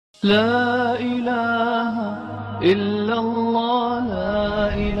لا إله إلا الله لا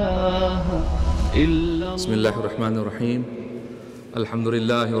إله إلا بسم الله الرحمن الرحيم الحمد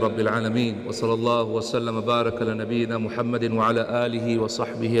لله رب العالمين وصلى الله وسلم وبارك على نبينا محمد وعلى آله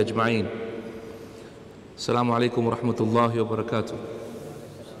وصحبه أجمعين. Assalamu alaikum wa rahmatullahi wa barakatuh.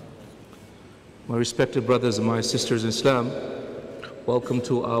 My respected brothers and my sisters in Islam, welcome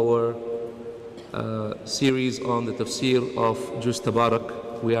to our series on the tafsir of Juz Tabarak.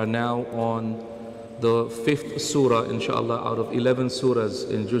 We are now on the 5th surah, inshallah, out of 11 surahs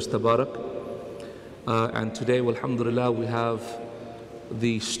in Juz Tabarak. And today, alhamdulillah, we have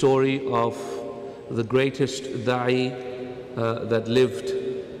the story of the greatest da'i that lived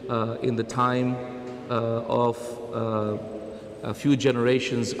in the time of a few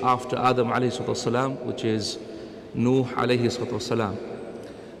generations after Adam alayhi salatu wasalam, which is Nuh alayhi salatu wasalam.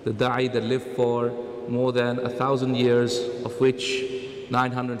 The da'i that lived for more than 1,000 years, of which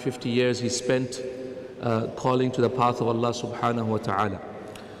 950 years he spent calling to the path of Allah subhanahu wa ta'ala.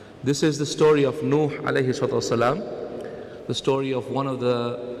 This is the story of Nuh alayhi salatu wasalam, the story of one of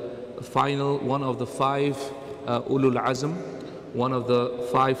the five ulul azm, one of the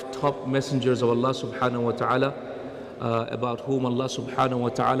 5 top messengers of Allah subhanahu wa ta'ala, about whom Allah subhanahu wa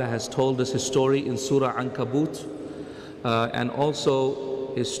ta'ala has told us his story in Surah Ankabut, and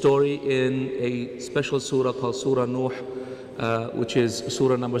also his story in a special surah called Surah Nuh, which is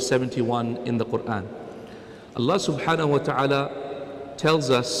surah number 71 in the Quran. Allah subhanahu wa ta'ala tells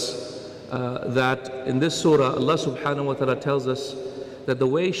us that in this surah, Allah subhanahu wa ta'ala tells us that the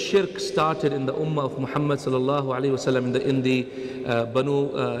way shirk started in the ummah of Muhammad sallallahu alayhi wasallam, in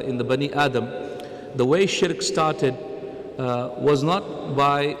the Bani Adam, the way shirk started was not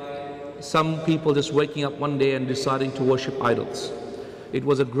by some people just waking up one day and deciding to worship idols. It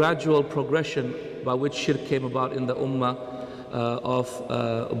was a gradual progression by which shirk came about in the ummah of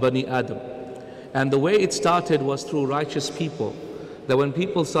Bani Adam. And the way it started was through righteous people, that when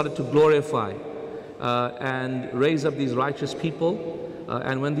people started to glorify and raise up these righteous people,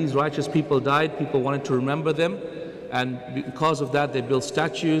 and when these righteous people died, people wanted to remember them, and because of that they built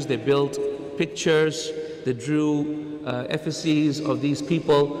statues, they built pictures, they drew effigies of these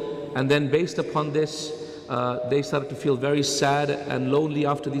people, and then based upon this they started to feel very sad and lonely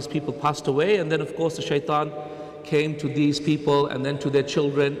after these people passed away. And then of course the shaitan came to these people and then to their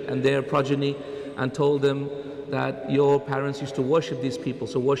children and their progeny and told them that your parents used to worship these people,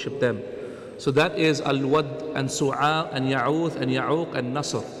 so worship them. So that is Al-Wad and Su'a and Ya'uth and Ya'uq and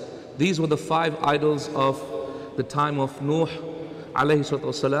Nasr. These were the 5 idols of the time of Nuh alayhi salatu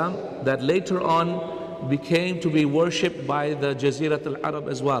wasalam, that later on became to be worshipped by the Jazirat al-Arab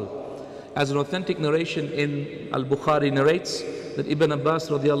as well. As an authentic narration in Al-Bukhari narrates that Ibn Abbas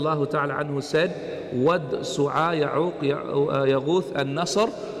radiallahu ta'ala anhu said, Wad, Su'a, Ya'uq, Yaghuth and Nasr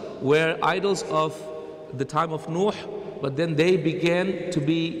were idols of the time of Nuh, but then they began to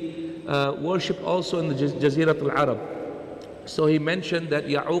be worshipped also in the Jazirat al-Arab. So he mentioned that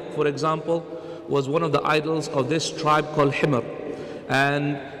Ya'uq, for example, was one of the idols of this tribe called Himr.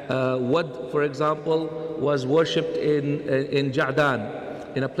 And Wad, for example, was worshipped in Ja'dan,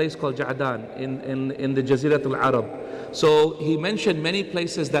 in a place called Ja'dan, in the Jazirat al-Arab. So he mentioned many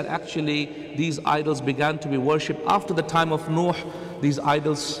places that actually these idols began to be worshipped. After the time of Nuh, these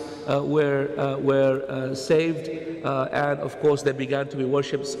idols were saved, and of course they began to be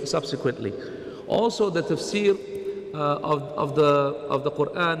worshipped subsequently. Also the tafsir of the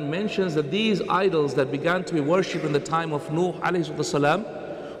Quran mentions that these idols that began to be worshipped in the time of Nuh alayhi salam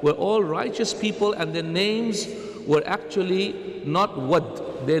were all righteous people, and their names were actually not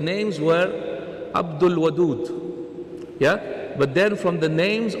Wad, their names were Abdul Wadud. Yeah? But then from the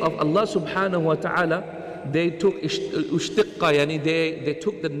names of Allah subhanahu wa ta'ala, they took ushtiqqa, yani they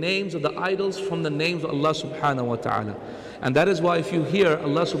took the names of the idols from the names of Allah subhanahu wa ta'ala. And that is why if you hear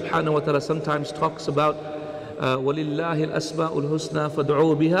Allah subhanahu wa ta'ala sometimes talks about وَلِلَّهِ الْأَسْمَاءُ الْحُسْنَى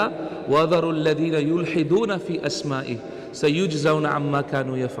فَادْعُوهُ بِهَا وَذَرُوا الَّذِينَ يُلْحِدُونَ فِي أَسْمَائِهِ سَيُجْزَوْنَ عَمَّا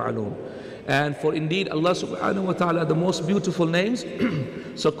كَانُوا يَفْعَلُونَ. And for indeed Allah subhanahu wa ta'ala the most beautiful names,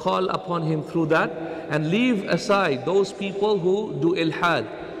 so call upon him through that and leave aside those people who do ilhad.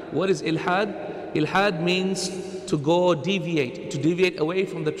 What is ilhad? Ilhad means to go deviate away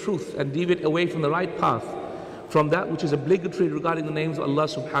from the truth and deviate away from the right path, from that which is obligatory regarding the names of Allah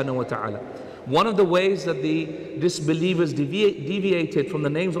subhanahu wa ta'ala. One of the ways that the disbelievers deviated from the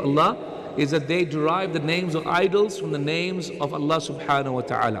names of Allah is that they derive the names of idols from the names of Allah subhanahu wa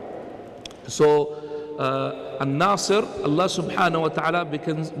ta'ala. So An-Nasir, Allah subhanahu wa ta'ala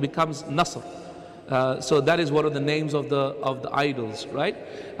becomes Nasr. So that is one of the names of the idols, right?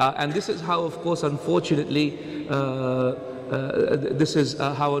 And this is how, of course, unfortunately, this is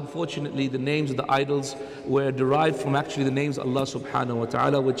how unfortunately the names of the idols were derived from actually the names of Allah subhanahu wa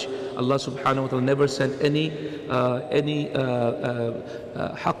ta'ala, which Allah subhanahu wa ta'ala never sent any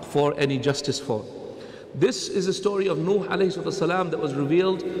haqq for, any justice for. This is a story of Nuh alayhi salam that was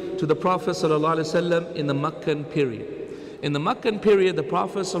revealed to the Prophet sallallahu alaihi wasallam in the Meccan period. In the Meccan period, the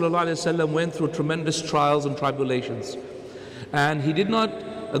Prophet ﷺ went through tremendous trials and tribulations. And he did not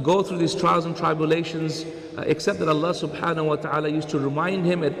go through these trials and tribulations except that Allah subhanahu wa ta'ala used to remind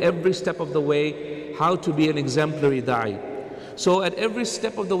him at every step of the way how to be an exemplary da'i. So at every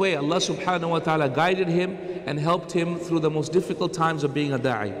step of the way, Allah subhanahu wa ta'ala guided him and helped him through the most difficult times of being a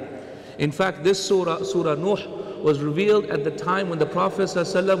da'i. In fact, this surah Nuh, was revealed at the time when the Prophet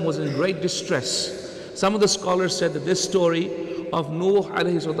ﷺ was in great distress. Some of the scholars said that this story of Nuh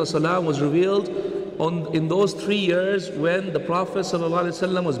alayhi salam was revealed in those 3 years when the Prophet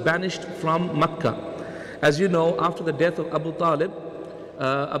ﷺ was banished from Mecca. As you know, after the death of Abu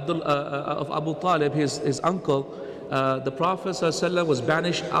Talib, his uncle, the Prophet ﷺ was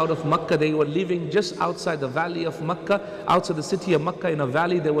banished out of Mecca. They were living just outside the valley of Mecca, outside the city of Mecca, in a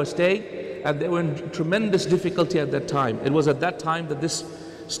valley they were staying, and they were in tremendous difficulty at that time. It was at that time that this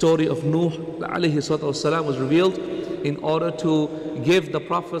story of Nuh alayhi salam was revealed in order to give the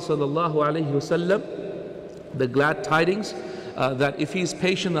Prophet sallallahu alayhi wasallam the glad tidings that if he is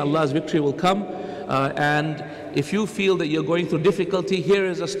patient, Allah's victory will come. And if you feel that you're going through difficulty, here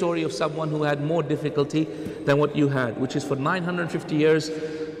is a story of someone who had more difficulty than what you had, which is for 950 years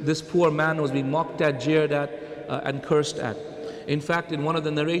this poor man was being mocked at, jeered at, and cursed at. In fact, in one of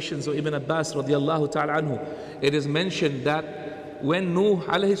the narrations of Ibn Abbas radiallahu ta'ala anhu, it is mentioned that when Nuh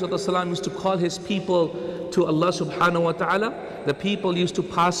alayhi salam used to call his people to Allah subhanahu wa ta'ala, the people used to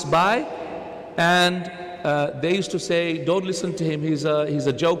pass by and they used to say, don't listen to him, he's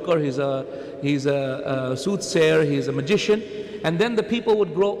a joker, he's a soothsayer, he's a magician. And then the people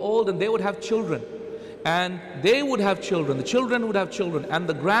would grow old and they would have children. And they would have children, the children would have children, and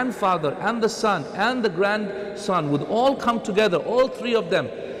the grandfather and the son and the grandson would all come together, all 3 of them.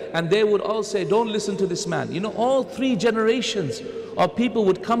 And they would all say, don't listen to this man. You know, all 3 generations of people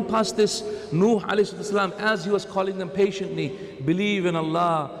would come past this Nuh alayhi salam as he was calling them patiently, believe in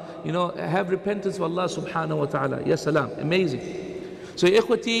Allah, you know, have repentance of Allah subhanahu wa ta'ala. Ya salam, amazing. So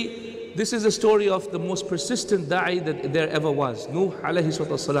ikhwati, this is a story of the most persistent da'i that there ever was, Nuh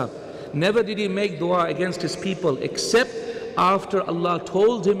alayhi salam. Never did he make dua against his people except after Allah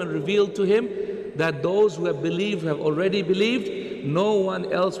told him and revealed to him that those who have believed have already believed, no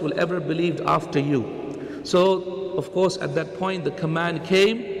one else will ever believe after you. So of course at that point the command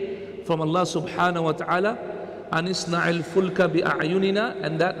came from Allah subhanahu wa ta'ala, anisna'il fulka bi'ayunina,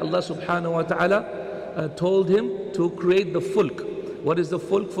 and that Allah subhanahu wa ta'ala told him to create the fulk. What is the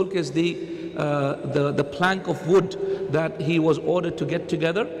fulk? Fulk is the plank of wood that he was ordered to get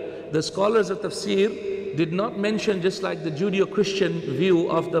together. The scholars of tafsir did not mention, just like the Judeo-Christian view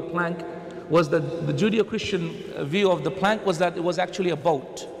of the plank was that the Judeo-Christian view of the plank was that it was actually a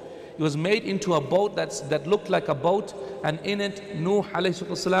boat. It was made into a boat that looked like a boat, and in it Nuh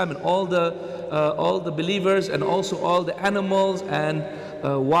alayhi salam and all the believers and also all the animals and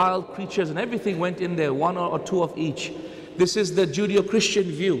wild creatures and everything went in there, 1 or 2 of each. This is the Judeo-Christian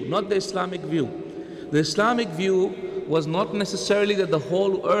view, not the Islamic view. The Islamic view was not necessarily that the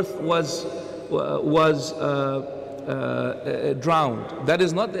whole earth was drowned. That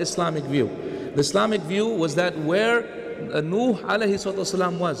is not the Islamic view. The Islamic view was that where Nuh alayhi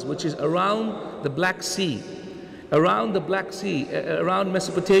salam was, which is around the Black Sea, around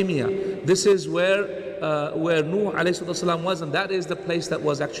Mesopotamia. This is where Nuh alayhi salam was, and that is the place that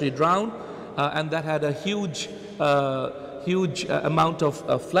was actually drowned, and that had a huge amount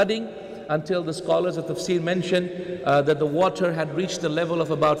of flooding, until the scholars of tafsir mention that the water had reached the level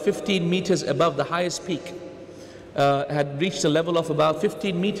of about 15 meters above the highest peak. Had reached a level of about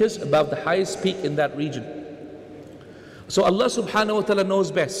 15 meters above the highest peak in that region. So Allah subhanahu wa ta'ala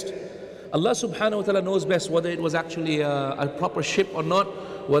knows best. Allah subhanahu wa ta'ala knows best whether it was actually a proper ship or not,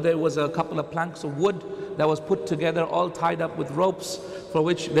 whether it was a couple of planks of wood that was put together, all tied up with ropes, for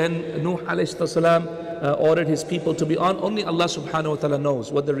which then Nuh alayhi salam ordered his people to be on. Only Allah subhanahu wa ta'ala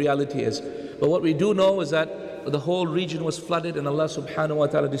knows what the reality is. But what we do know is that the whole region was flooded and Allah subhanahu wa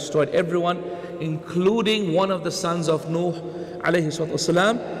ta'ala destroyed everyone, including one of the sons of Nuh alayhi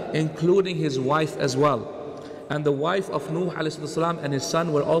salam, including his wife as well. And the wife of Nuh alayhi salam and his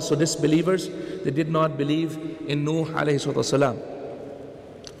son were also disbelievers. They did not believe in Nuh alayhi salam.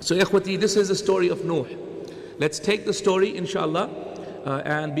 So ikhwati, this is the story of Nuh. Let's take the story inshallah,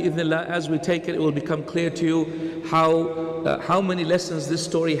 and bi'idhnillah, as we take it, it will become clear to you how many lessons this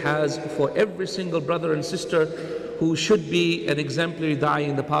story has for every single brother and sister who should be an exemplary da'i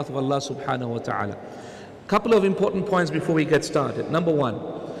in the path of Allah subhanahu wa ta'ala. Couple of important points before we get started. Number one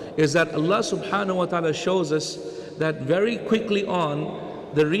is that Allah subhanahu wa ta'ala shows us that very quickly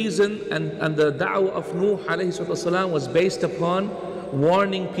on, the reason and the da'wah of Nuh alayhi salam was based upon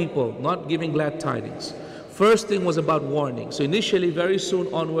warning people, not giving glad tidings. First thing was about warning. So initially, very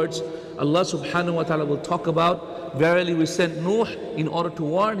soon onwards, Allah subhanahu wa ta'ala will talk about, verily we sent Nuh in order to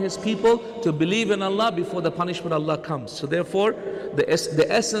warn his people to believe in Allah before the punishment of Allah comes. So therefore, the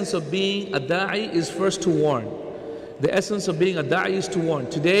essence of being a da'i is first to warn. The essence of being a da'i is to warn.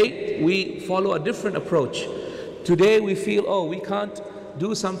 Today, we follow a different approach. Today, we feel, oh, we can't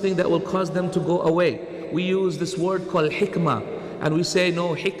do something that will cause them to go away. We use this word called hikmah. And we say,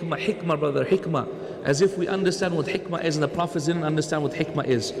 no, hikmah, brother, hikmah. As if we understand what hikmah is, and the prophets didn't understand what hikmah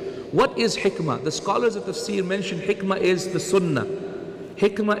is. What is hikmah? The scholars of tafsir mention hikmah is the sunnah.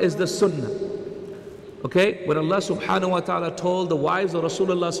 Hikmah is the sunnah. Okay? When Allah subhanahu wa ta'ala told the wives of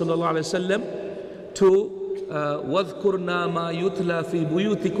Rasulullah sallallahu alayhi wasallam to وَاذْكُرْنَا مَا يُتْلَى فِي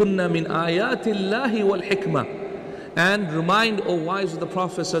بُيُوتِكُنَّ مِنْ آيَاتِ اللَّهِ وَالْحِكْمَةِ, and remind, O wives of the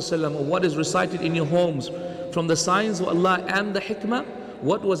Prophet sallallahu alayhi wasallam, of what is recited in your homes from the signs of Allah and the hikmah.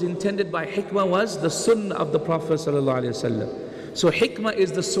 What was intended by hikmah was the sunnah of the Prophet sallallahu alaihi wasallam. So hikmah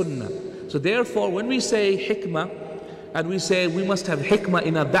is the sunnah. So therefore, when we say hikmah and we say we must have hikmah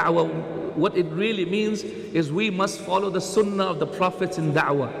in our da'wah, what it really means is we must follow the sunnah of the prophets in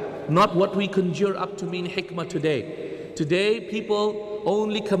da'wah, not what we conjure up to mean hikmah today. Today, people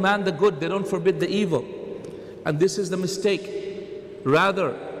only command the good, they don't forbid the evil. And this is the mistake.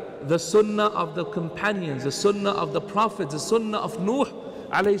 Rather, the sunnah of the companions, the sunnah of the prophets, the sunnah of Nuh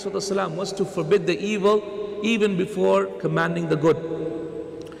alayhi salam was to forbid the evil even before commanding the good.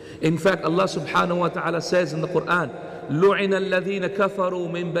 In fact, Allah subhanahu wa ta'ala says in the Quran, لُعِنَ الَّذِينَ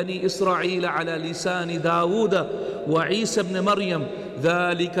كَفَرُوا مِن بَنِي إِسْرَائِيلَ عَلَى لِسَانِ دَاوُودَ وَعِيسَى بْنِ مَرْيَمَ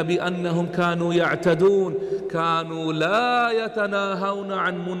ذَلِكَ بِأَنَّهُمْ كَانُوا يَعْتَدُونَ كَانُوا لَا يَتَنَاهَوْنَ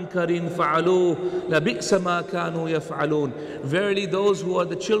عَن مُنْكَرٍ فَعَلُوهُ لَبِئْسَ مَا كَانُوا يَفْعَلُونَ. Verily those who are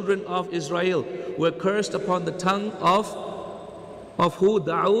the children of Israel were cursed upon the tongue of who?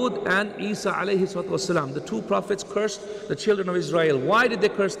 Dawood and Isa alayhi wasalam. The two prophets cursed the children of Israel. Why did they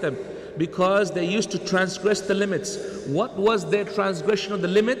curse them? Because they used to transgress the limits. What was their transgression of the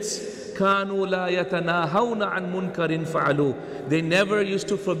limits? كَانُوا لَا يَتَنَاهَوْنَ عَن مُنْكَرٍ فَعَلُوهُ. They never used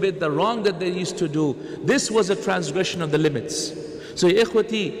to forbid the wrong that they used to do. This was a transgression of the limits. So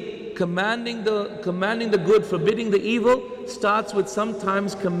ikhwati, commanding the good, forbidding the evil starts with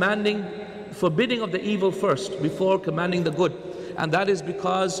sometimes forbidding of the evil first before commanding the good. And that is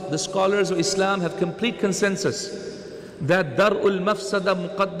because the scholars of Islam have complete consensus that dar'ul mafsada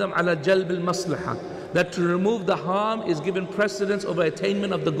muqaddam ala jalb al-maslaha, that to remove the harm is given precedence over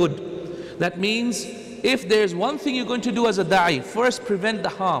attainment of the good. That means if there's one thing you're going to do as a da'i, first prevent the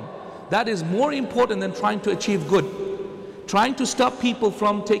harm. That is more important than trying to achieve good. Trying to stop people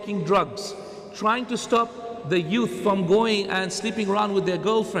from taking drugs, trying to stop the youth from going and sleeping around with their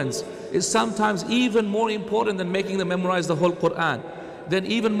girlfriends is sometimes even more important than making them memorize the whole Quran, then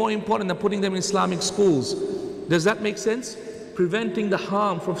even more important than putting them in Islamic schools. Does that make sense? Preventing the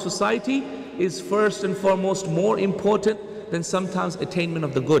harm from society is first and foremost more important than sometimes attainment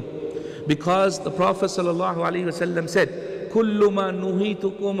of the good. Because the Prophet ﷺ said, كُلُّ مَا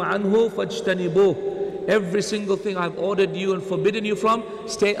نُهِيتُكُمْ عَنْهُ فَاجْتَنِبُوهُ. Every single thing I've ordered you and forbidden you from,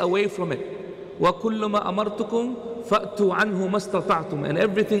 stay away from it. وَكُلُّ مَا أَمَرْتُكُمْ فَأْتُوا عَنْهُ مَا اسْتَطَعْتُمْ. And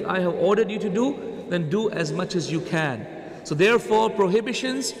everything I have ordered you to do, then do as much as you can. So therefore,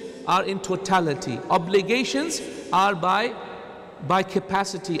 prohibitions are in totality. Obligations are by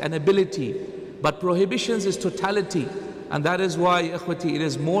capacity and ability. But prohibitions is totality. And that is why, ikhwati, it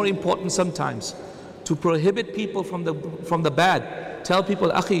is more important sometimes to prohibit people from the bad. Tell people,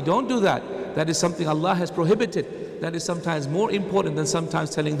 akhi, don't do that. That is something Allah has prohibited. That is sometimes more important than sometimes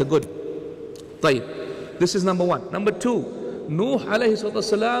telling the good. طيب. This is number one. Number two, Nuh alayhi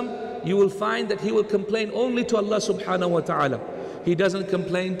salam, you will find that he will complain only to Allah subhanahu wa ta'ala. He doesn't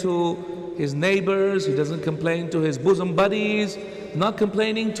complain to his neighbors, he doesn't complain to his bosom buddies, not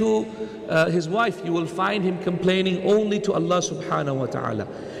complaining to his wife. You will find him complaining only to Allah subhanahu wa ta'ala.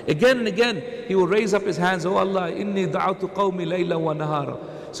 Again and again, he will raise up his hands, Oh Allah, inni da'atu qawmi layla wa nahara.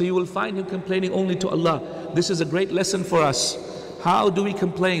 So you will find him complaining only to Allah. This is a great lesson for us. How do we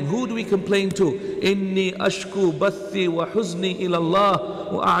complain? Who do we complain to? Inni ashku bathi wa huzni ila Allah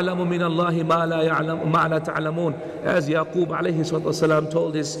wa a'lamu min Allahi ma la ta'lamun. As Yaqub alayhi salam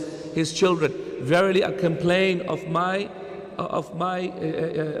told his children, verily I complain of my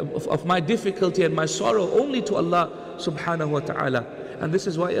difficulty and my sorrow only to Allah subhanahu wa ta'ala. And this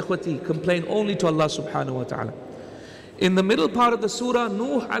is why, ikhwati, complain only to Allah subhanahu wa ta'ala. In the middle part of the surah,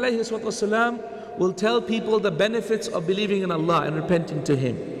 Nuh alayhi wasalam will tell people the benefits of believing in Allah and repenting to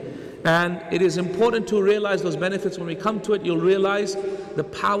Him. And it is important to realize those benefits. When we come to it, you'll realize the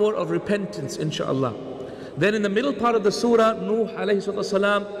power of repentance, inshallah. Then in the middle part of the surah, Nuh alayhi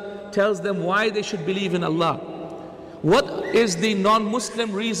wasalam tells them why they should believe in Allah. What is the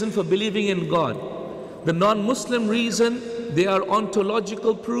non-Muslim reason for believing in God? The non-Muslim reason, they are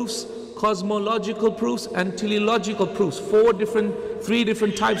ontological proofs, cosmological proofs, and teleological proofs. Three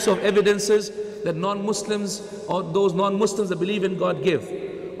different types of evidences that non-Muslims, or those non-Muslims that believe in God, give.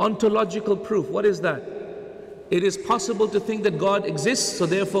 Ontological proof, what is that? It is possible to think that God exists, so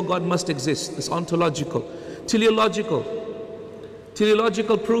therefore God must exist. It's ontological. Teleological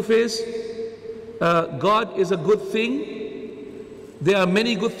proof is God is a good thing. There are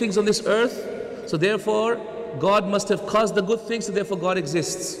many good things on this earth, so therefore God must have caused the good things, so therefore God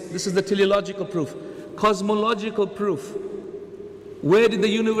exists. This is the teleological proof. Cosmological proof. Where did the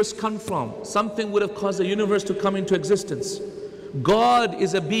universe come from? Something would have caused the universe to come into existence. God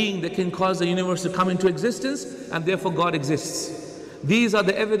is a being that can cause the universe to come into existence, and therefore God exists. These are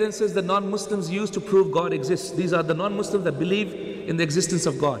the evidences that non-Muslims use to prove God exists. These are the non-Muslims that believe in the existence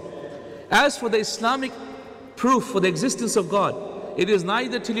of God. As for the Islamic proof for the existence of God, it is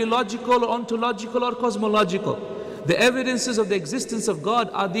neither teleological or ontological or cosmological. The evidences of the existence of God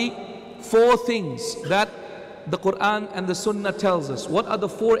are the four things that the Quran and the Sunnah tells us. What are the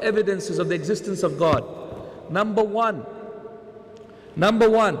four evidences of the existence of God? Number one,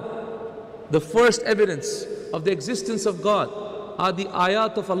 the first evidence of the existence of God are the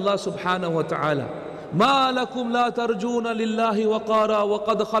ayat of Allah subhanahu wa ta'ala. ما لكم لا ترجون لله وقارا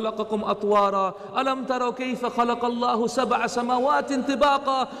وقد خلقكم أطوارا ألم تروا كيف خلق الله سبع سماوات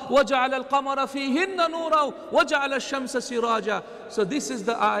طباقا وجعل القمر فيهن نورا وجعل الشمس سراجا. So this is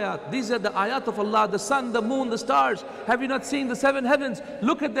the ayat. These are the ayat of Allah, the sun, the moon, the stars. Have you not seen the seven heavens?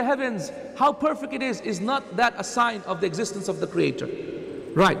 Look at the heavens, how perfect it is. Is not that a sign of the existence of the Creator?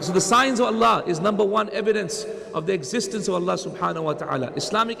 Right, so the signs of Allah is number one evidence of the existence of Allah subhanahu wa ta'ala.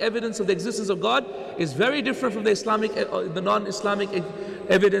 Islamic evidence of the existence of God is very different from the non-Islamic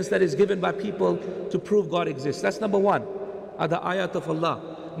evidence that is given by people to prove God exists. That's number one, are the ayat of Allah.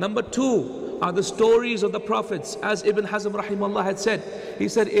 Number two are the stories of the prophets. As Ibn Hazm rahimahullah had said, he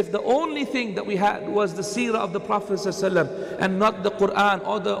said, if the only thing that we had was the seerah of the Prophet ﷺ and not the Quran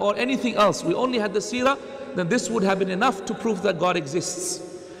or anything else, we only had the seerah, then this would have been enough to prove that God exists.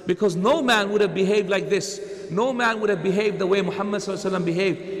 Because no man would have behaved like this. No man would have behaved the way Muhammad ﷺ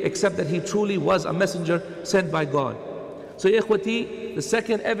behaved, except that he truly was a messenger sent by God. So ikhwati, the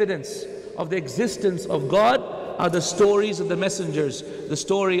second evidence of the existence of God are the stories of the messengers. The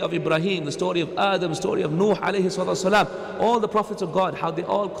story of Ibrahim, the story of Adam, the story of Nuh alayhi salam. All the prophets of God, how they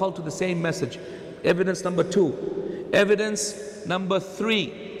all call to the same message. Evidence number two. Evidence number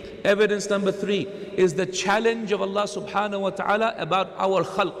three is the challenge of Allah subhanahu wa ta'ala about our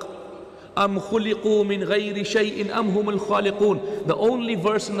khalq. أَمْ خُلِقُوا مِنْ غَيْرِ شَيْءٍ أَمْ هُمُ الْخَالِقُونَ. The only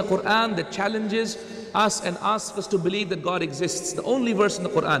verse in the Quran that challenges us and asks us to believe that God exists. The only verse in the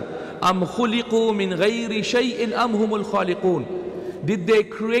Quran. أَمْ خُلِقُوا مِنْ غَيْرِ شَيْءٍ أَمْ هُمُ الْخَالِقُونَ. Did they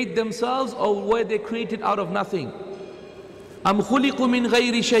create themselves, or were they created out of nothing? أَمْ خُلِقُوا مِنْ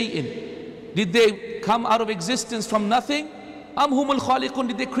غَيْرِ شَيْءٍ. Did they come out of existence from nothing? Am humul khaliqun,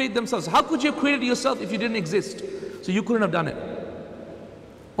 did they create themselves? How could you have created yourself if you didn't exist? So you couldn't have done it.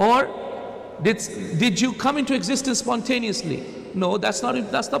 Or did you come into existence spontaneously? No, that's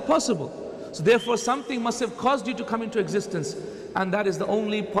not possible. So therefore something must have caused you to come into existence, and that is the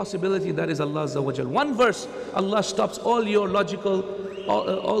only possibility, that is Allah Azza wa Jal. One verse, Allah stops all your logical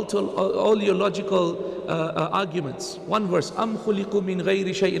arguments. One verse, Am khuliqu min ghayri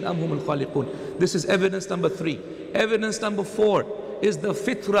shay'in am humul khaliqun. This is evidence number three. Evidence number four is the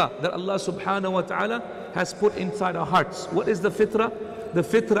fitrah that Allah subhanahu wa ta'ala has put inside our hearts. What is the fitrah? The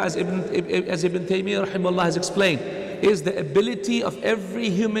fitrah, as Ibn Taymiyyah rahimahullah has explained, is the ability of every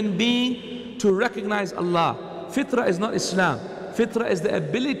human being to recognize Allah. Fitrah is not Islam. Fitrah is the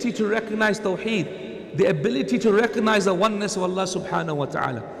ability to recognize Tawheed, the ability to recognize the oneness of Allah subhanahu wa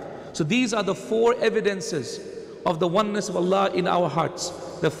ta'ala. So these are the four evidences of the oneness of Allah in our hearts.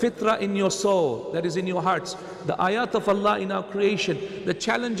 The fitrah in your soul, that is in your hearts. The ayat of Allah in our creation. The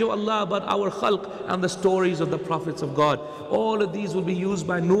challenge of Allah about our khalq, and the stories of the prophets of God. All of these will be used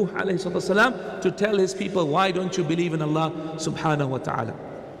by Nuh alayhi salam to tell his people, why don't you believe in Allah subhanahu wa ta'ala.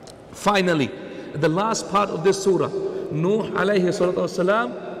 Finally, the last part of this surah, Nuh alayhi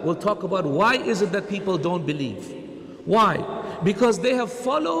salam will talk about why is it that people don't believe. Why? Because they have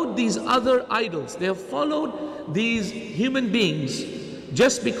followed these other idols. They have followed these human beings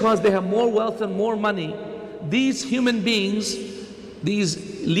just because they have more wealth and more money. these human beings,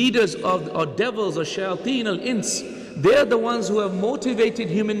 these leaders of or devils or shayateen al-ins, they're the ones who have motivated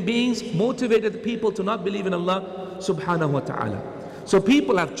human beings, motivated the people to not believe in Allah subhanahu wa ta'ala. So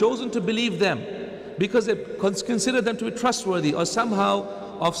people have chosen to believe them because they consider them to be trustworthy or somehow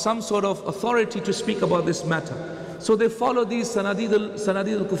of some sort of authority to speak about this matter. So they follow these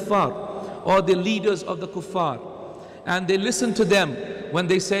sanadid al-kuffar, or the leaders of the kuffar, and they listen to them when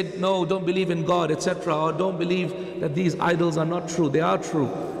they said, no, don't believe in God, etc., or don't believe that these idols are not true, they are true,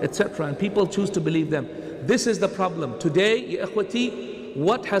 etc., and people choose to believe them. This is the problem. Today, ya ikhwati,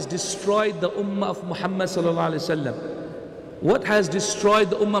 what has destroyed the ummah of Muhammad sallallahu alaihi wasallam? What has destroyed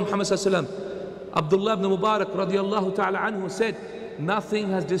the ummah of Muhammad sallallahu alaihi wasallam? Abdullah ibn Mubarak radiallahu ta'ala anhu said, nothing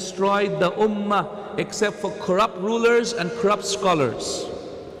has destroyed the ummah except for corrupt rulers and corrupt scholars.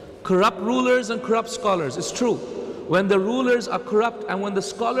 Corrupt rulers and corrupt scholars. It's true. When the rulers are corrupt and when the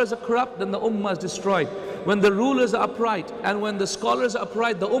scholars are corrupt, then the ummah is destroyed. When the rulers are upright and when the scholars are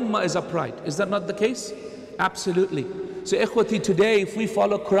upright, the ummah is upright. Is that not the case? Absolutely. So ikhwati, today if we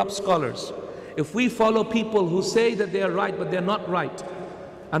follow corrupt scholars, if we follow people who say that they are right but they're not right,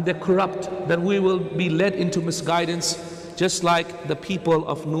 and they're corrupt, then we will be led into misguidance, just like the people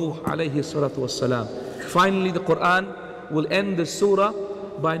of Nuh alayhi salatu wassalam. Finally, the Quran will end the surah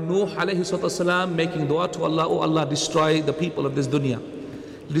by Nuh alayhi salatu wassalam making dua to Allah, oh Allah, destroy the people of this dunya.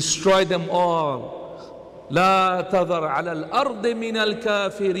 Destroy them all. لا تذر على الأرض من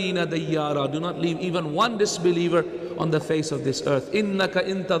الكافرين ديارا. Do not leave even one disbeliever on the face of this earth. إنك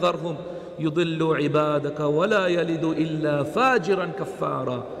إن تذرهم يضل عبادك ولا يلد إلا فاجرا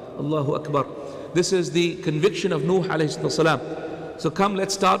كفارا. Allahu Akbar. This is the conviction of Nuh alayhi salam. So come,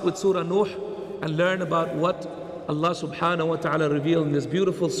 let's start with Surah Nuh and learn about what Allah subhanahu wa ta'ala revealed in this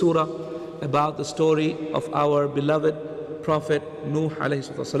beautiful surah about the story of our beloved Prophet Nuh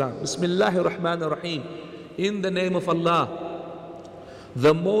alayhi salam. Bismillahir Rahmanir Rahim. In the name of Allah,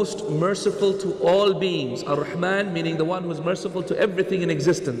 the most merciful to all beings. Ar-Rahman, meaning the one who is merciful to everything in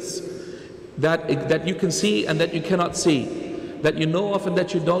existence, that you can see and that you cannot see, that you know of and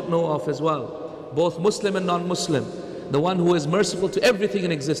that you don't know of as well, both Muslim and non-Muslim. The one who is merciful to everything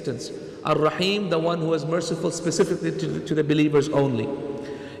in existence. Ar-Rahim, the one who is merciful specifically to the believers only.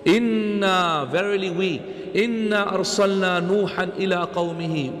 Inna, verily we, inna arsalna Nuhan ila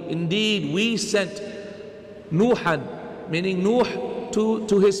qawmihi. Indeed, we sent Nuhan, meaning Nuh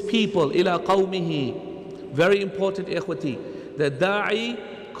to his people, ila qawmihi. Very important, ikhwati. The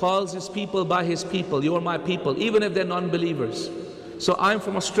da'i calls his people by his people. You are my people, even if they're non-believers. So I'm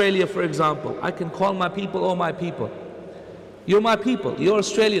from Australia, for example. I can call my people, oh my people. You're my people. You're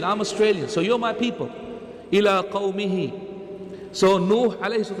Australian, I'm Australian. So you're my people. Ila qawmihi. So Nuh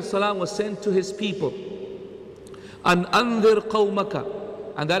alayhi salam was sent to his people. An anzir qawmaka.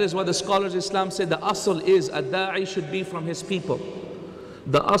 And that is why the scholars of Islam say the asl is a da'i should be from his people.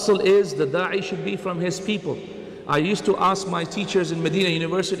 The asl is the da'i should be from his people. I used to ask my teachers in Medina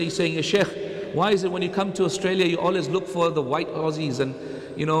University saying, "Ya Sheikh, why is it when you come to Australia you always look for the white Aussies? And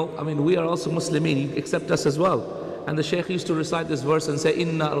you know, I mean, we are also Muslimin, you accept us as well." And the Sheikh used to recite this verse and say,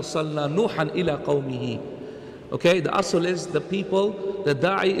 "Inna arsalna Nuhan ila qawmihi." Okay, the asl is the people, the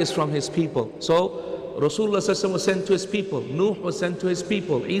da'i is from his people. So Rasulullah was sent to his people, Nuh was sent to his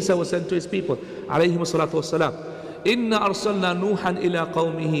people, Isa was sent to his people, alayhi salatu wassalam. Inna arsalna Nuhan ila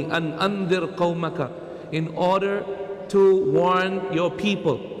qawmihi an anzir qawmaka, in order to warn your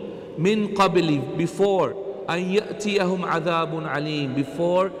people, min qabli, before, an ya'tiyahum adhabun alim,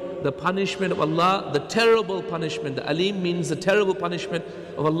 before the punishment of Allah, the terrible punishment. The alim means the terrible punishment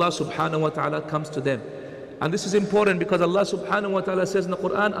of Allah subhanahu wa ta'ala comes to them. And this is important because Allah subhanahu wa ta'ala says in the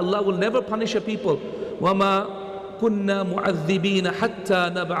Quran, Allah will never punish a people. وَمَا كُنَّا مُعَذِّبِينَ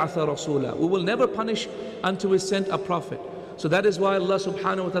حَتَّى نَبْعَثَ رَسُولًا. We will never punish until we sent a prophet. So that is why Allah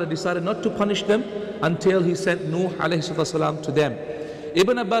subhanahu wa ta'ala decided not to punish them until He sent Nuh alayhi salam to them.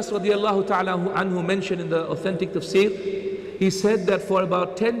 Ibn Abbas radiallahu ta'ala anhu mentioned in the authentic tafsir, he said that for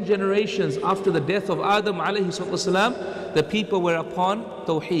about 10 generations after the death of Adam alayhi salam, the people were upon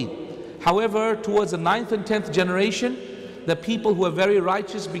Tawheed. However, towards the 9th and 10th generation, the people who were very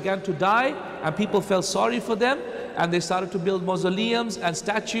righteous began to die and people felt sorry for them and they started to build mausoleums and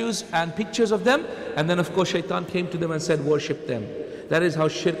statues and pictures of them, and then of course Shaitan came to them and said worship them. That is how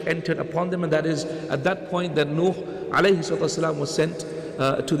shirk entered upon them, and that is at that point that Nuh alayhi salam was sent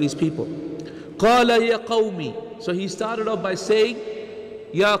to these people. Qala ya qawmi. So he started off by saying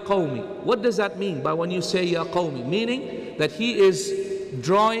ya qawmi. What does that mean by when you say ya qawmi? Meaning that he is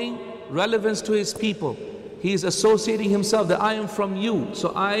drawing relevance to his people. He is associating himself that I am from you,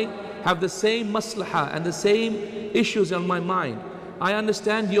 so I have the same maslahah and the same issues on my mind. I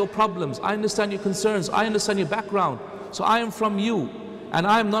understand your problems, I understand your concerns, I understand your background. So I am from you, and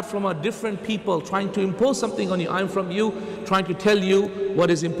I am not from a different people trying to impose something on you. I am from you, trying to tell you what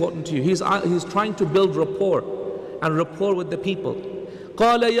is important to you. He's trying to build rapport with the people.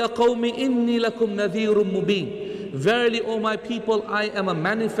 قَالَ يَا قَوْمِ إِنِّي لَكُمْ نَذِيرٌ مُبِينٌ. Verily, O my people, I am a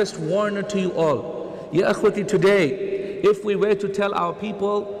manifest warner to you all. Ya akhwati, today, if we were to tell our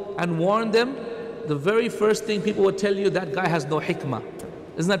people and warn them, the very first thing people would tell you, that guy has no hikmah.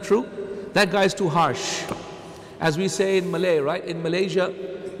 Isn't that true? That guy is too harsh. As we say in Malay, right? In Malaysia,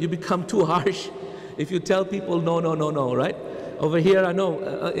 you become too harsh if you tell people no, no, no, no, right? Over here, I know,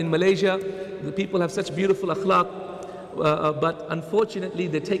 in Malaysia, the people have such beautiful akhlaq, but unfortunately,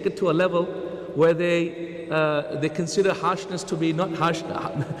 they take it to a level where they consider harshness to be not harsh,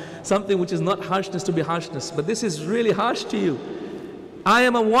 something which is not harshness to be harshness. But this is really harsh to you. I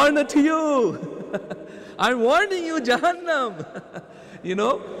am a warner to you. I'm warning you, Jahannam. You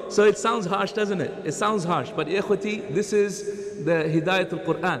know, so it sounds harsh, doesn't it? It sounds harsh, but ikhwati, this is the hidayat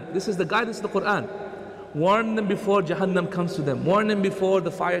al-Quran. This is the guidance of the Quran. Warn them before Jahannam comes to them. Warn them before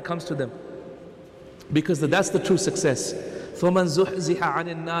the fire comes to them. Because that's the true success. فَمَنْ زُحْزِحَ عَنِ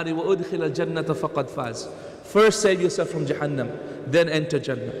النَّارِ وَأُدْخِلَ الْجَنَّةَ فَقَدْ فَازَ. First save yourself from Jahannam, then enter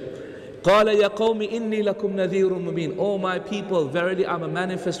Jannah. قَالَ يَا قَوْمِ إِنِّي لَكُمْ نَذِيرٌ مُبِينٌ. O my people, verily I am a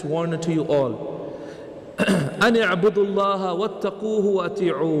manifest warner to you all. أَنِ اعْبُدُوا اللَّهَ وَاتَّقُوهُ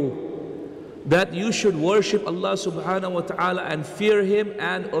وَأَطِيعُوهُ. That you should worship Allah subhanahu wa ta'ala and fear Him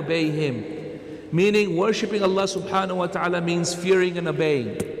and obey Him. Meaning worshipping Allah subhanahu wa ta'ala means fearing and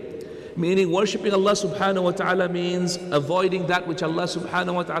obeying. Meaning worshipping Allah subhanahu wa ta'ala means avoiding that which Allah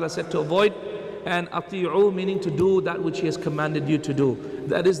subhanahu wa ta'ala said to avoid, and ati'u meaning to do that which He has commanded you to do.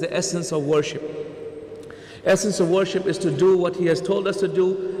 That is the essence of worship. Essence of worship is to do what He has told us to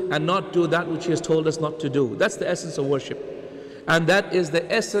do and not do that which He has told us not to do. That's the essence of worship. And that is the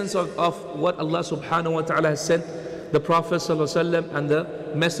essence of what Allah subhanahu wa ta'ala has sent the Prophet sallallahu alaihi wasallam and the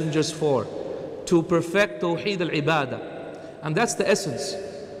messengers for, to perfect Tawheed al-Ibadah. And that's the essence.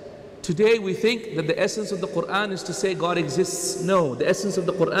 Today we think that the essence of the Quran is to say God exists. No, the essence of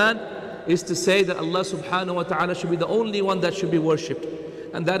the Quran is to say that Allah subhanahu wa ta'ala should be the only one that should be worshipped.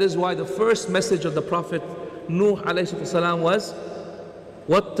 And that is why the first message of the Prophet Nuh alayhi salam was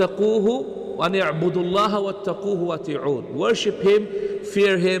وَاتَّقُوهُ وَنِعْبُدُ اللَّهَ وَاتَّقُوهُ وَاتِعُونَ. Worship Him,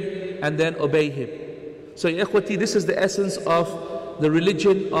 fear Him, and then obey Him. So ya ikhwati, this is the essence of the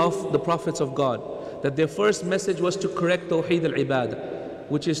religion of the prophets of God. That their first message was to correct Tawheed al-Ibadah,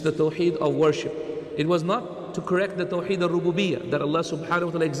 which is the Tawheed of worship. It was not to correct the Tawheed al-Rububiyyah, that Allah subhanahu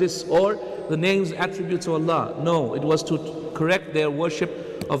wa ta'ala exists, or the names, attributes of Allah. No, it was to correct their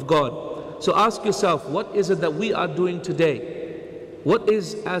worship of God. So ask yourself, what is it that we are doing today? What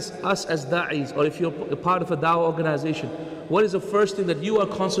is us as da'is, or if you're a part of a da'wah organization, what is the first thing that you are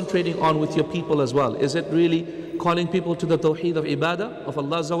concentrating on with your people as well? Is it really calling people to the Tawheed of Ibadah of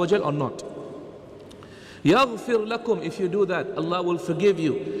Allah Azza wa Jal or not? يَغْفِرْ لَكُمْ. If you do that, Allah will forgive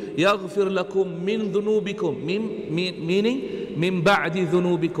you. يَغْفِرْ لَكُمْ مِنْ ذُنُوبِكُمْ. Meaning, مِنْ بَعْدِ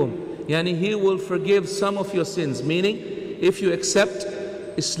ذُنُوبِكُمْ. Yani He will forgive some of your sins. Meaning, if you accept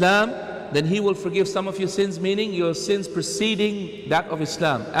Islam, then He will forgive some of your sins, meaning your sins preceding that of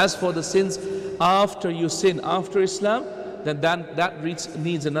Islam. As for the sins after you sin after Islam, then that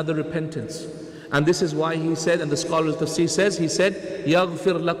needs another repentance. And this is why He said, and the scholars of Tafsir says, He said,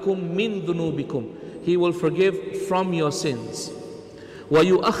 يَغْفِرْ لَكُمْ مِنْ ذُنُوبِكُمْ. He will forgive from your sins.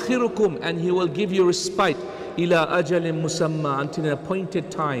 وَيُؤَخِّرُكُمْ. And He will give you respite إِلَىٰ أَجَلٍ مُسَمَّى, until an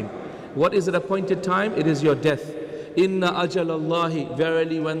appointed time. What is an appointed time? It is your death. Inna ajal Allahi,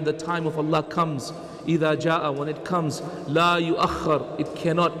 verily when the time of Allah comes, إِذَا جَاءَ, when it comes, لَا يُؤَخَّرْ, it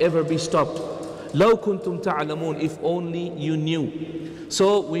cannot ever be stopped. لَوْ كُنْتُمْ تَعْلَمُونَ, if only you knew.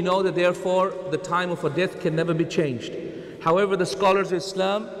 So we know that therefore the time of a death can never be changed. However, the scholars of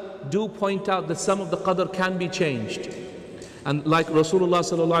Islam do point out that some of the qadr can be changed. And like Rasulullah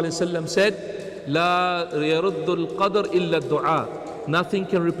sallallahu alaihi wasallam said, لَا يَرُدُّ الْقَدْرِ إِلَّا الدُّعَاء. Nothing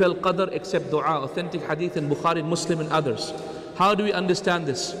can repel qadr except dua. Authentic hadith in Bukhari and Muslim and others. How do we understand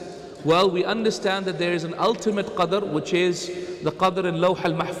this? Well, we understand that there is an ultimate qadr, which is the qadr in Lawh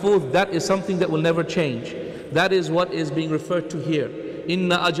al-Mahfuz. That is something that will never change. That is what is being referred to here.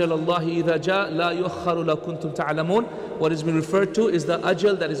 Inna ajal Allahi idha ja la yuakharu la kuntum ta'lamun. What is being referred to is the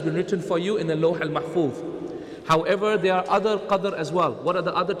ajal that has been written for you in the Lawh al-Mahfuz. However, there are other qadr as well. What are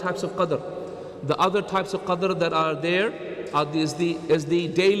the other types of qadr? The other types of qadr that are there is the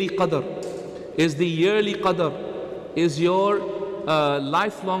daily qadr, is the yearly qadr, is your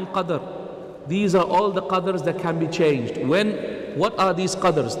lifelong qadr. These are all the qadrs that can be changed. What are these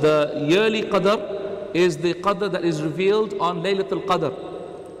qadrs? The yearly qadr is the Qadr that is revealed on Laylatul Qadr.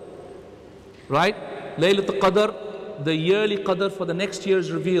 Right? Laylatul Qadr, the yearly Qadr for the next year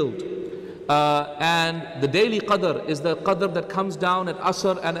is revealed. And the daily Qadr is the Qadr that comes down at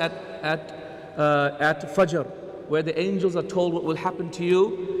Asr and at Fajr, where the angels are told what will happen to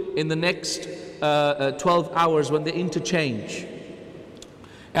you in the next 12 hours when they interchange.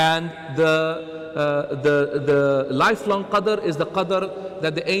 And the lifelong Qadr is the Qadr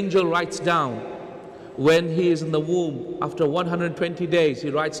that the angel writes down when he is in the womb. After 120 days, he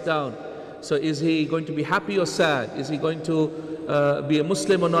writes down. So is he going to be happy or sad? Is he going to be a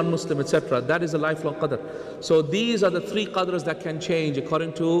Muslim or non-Muslim, etc.? That is a lifelong Qadr. So these are the three Qadrs that can change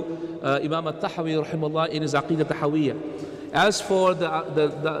according to Imam al-Tahawi rahimahullah in his Aqidah Tahawiyya. As for the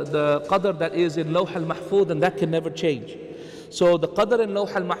Qadr that is in Lawh al-Mahfuz, then that can never change. So the Qadr in Lawh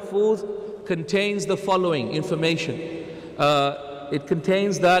al-Mahfuz contains the following information. It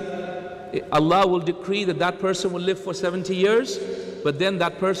contains that Allah will decree that that person will live for 70 years, but then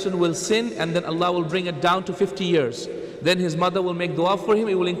that person will sin, and then Allah will bring it down to 50 years. Then his mother will make dua for him,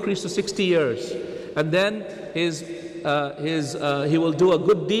 it will increase to 60 years. And then he will do a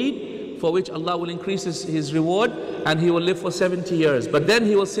good deed for which Allah will increase his reward, and he will live for 70 years. But then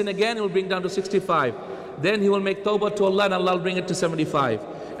he will sin again, it will bring down to 65. Then he will make tawbah to Allah, and Allah will bring it to 75.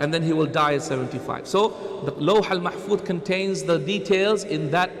 And then he will die at 75. So the Lawh al-Mahfuz contains the details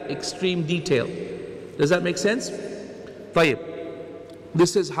in that extreme detail. Does that make sense? Tayyib.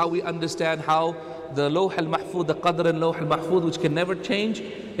 This is how we understand how the Lawh al-Mahfuz, the Qadr in Lawh al-Mahfuz, which can never change,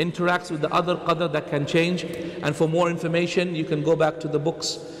 interacts with the other Qadr that can change. And for more information, you can go back to the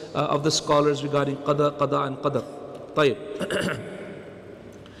books of the scholars regarding Qada and Qadr. Tayyib.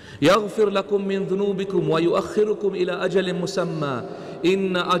 يغفر لكم من ذنوبكم ويؤخركم إلى أجل مسمى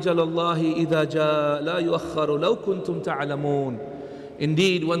إن أجل الله إذا جاء لا يؤخر لو كنتم تعلمون.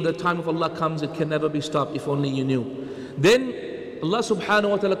 Indeed, when the time of Allah comes, it can never be stopped if only you knew. Then Allah subhanahu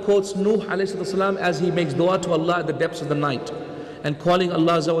wa ta'ala quotes Nuh alayhi salam as he makes dua to Allah at the depths of the night and calling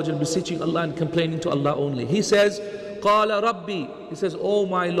Allah azza wa jal, beseeching Allah and complaining to Allah only. He says, قال ربي, he says, oh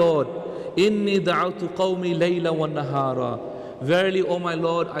my Lord, إني دعوت قومي ليلا والنهارا. Verily, O my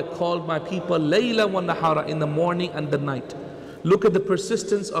Lord, I called my people layla wa nahara, in the morning and the night. Look at the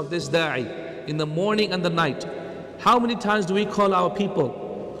persistence of this da'i, in the morning and the night. How many times do we call our people?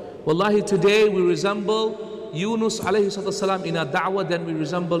 Wallahi, today we resemble Yunus alayhi salam in a da'wah than we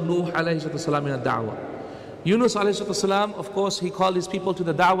resemble Nuh alayhi salam in a da'wah. Yunus alayhi salam, of course, he called his people to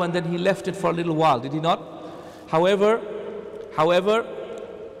the da'wah and then he left it for a little while, did he not? However,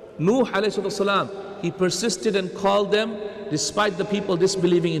 Nuh alayhi salam, he persisted and called them despite the people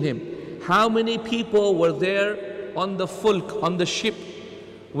disbelieving in him. How many people were there on the fulk, on the ship,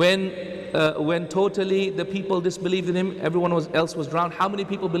 when totally the people disbelieved in him, everyone else was drowned? How many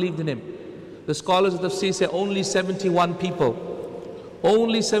people believed in him? The scholars of the sea say only 71 people.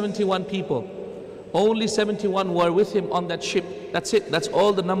 Only 71 people. Only 71 were with him on that ship. That's it. That's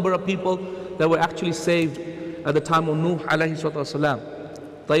all the number of people that were actually saved at the time of Nuh alayhi salam.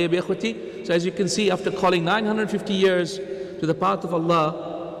 Tayyib ya ikhwati. So as you can see, after calling 950 years to the path of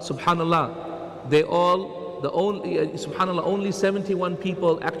Allah, subhanallah, only 71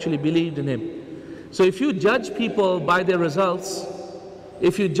 people actually believed in him. So if you judge people by their results,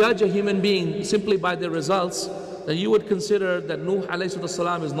 if you judge a human being simply by their results, then you would consider that Nuh alayhi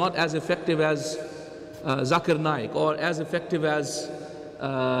salam is not as effective as Zakir Naik, or as effective as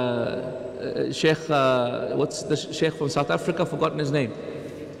Sheikh, what's the Sheikh from South Africa, forgotten his name?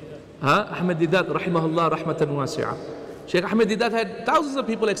 Ahmed Didat, rahimahullah, rahmatan wasi'ah. Sheikh Ahmed Didat had thousands of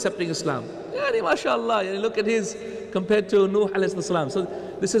people accepting Islam. Yani, mashallah, look at his compared to Nuh alayhi salam. So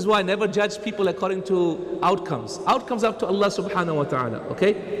this is why never judge people according to outcomes. Outcomes are up to Allah subhanahu wa ta'ala,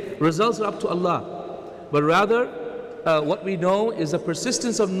 okay? Results are up to Allah. But rather, what we know is the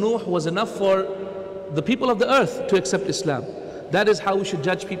persistence of Nuh was enough for the people of the earth to accept Islam. That is how we should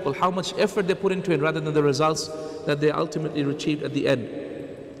judge people, how much effort they put into it rather than the results that they ultimately achieved at the end.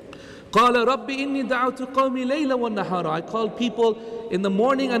 قال رب إني دعوت قومي ليلا والنهارا. I called people in the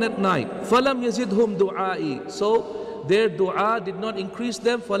morning and at night. فلم يزدهم دعائي. So their dua did not increase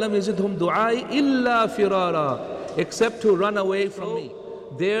them. فلم يزدهم دعائي إلا فرارا. Except to run away from me.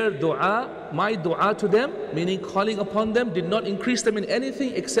 Their dua, my dua to them, meaning calling upon them, did not increase them in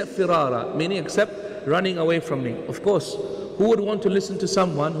anything except firara, meaning except running away from me. Of course, who would want to listen to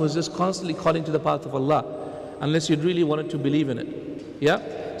someone who is just constantly calling to the path of Allah, unless you really wanted to believe in it? Yeah?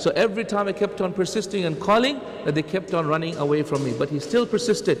 So every time I kept on persisting and calling, that they kept on running away from me. But he still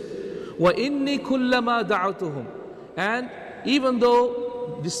persisted. وَإِنِّي كُلَّمَا دَعَوْتُهُمْ. And even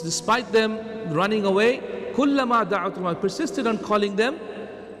though, despite them running away, كُلَّمَا دَعَوْتُهُمْ, I persisted on calling them,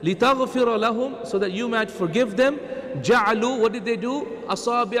 لِتَغْفِرَ لَهُمْ, so that you might forgive them. جَعَلُوا, what did they do?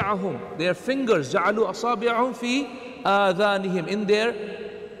 أَصَابِعَهُمْ, their fingers. جَعَلُوا أَصَابِعَهُمْ فِي آذَانِهِمْ,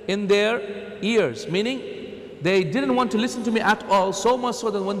 in their ears. Meaning, they didn't want to listen to me at all, so much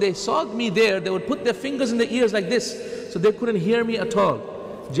so that when they saw me there, they would put their fingers in their ears like this, so they couldn't hear me at all.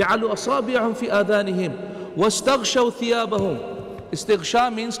 جَعَلُوا أَصَابِعَهُمْ فِي آذَانِهِمْ وَاسْتَغْشَوْا ثِيَابَهُمْ.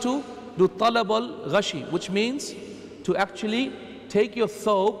 Istighsha means to do talab al-ghashi, which means to actually take your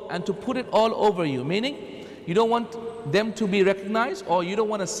thobe and to put it all over you. Meaning, you don't want them to be recognized, or you don't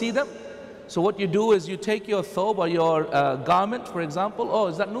want to see them. So what you do is you take your thobe or your garment, for example. Oh,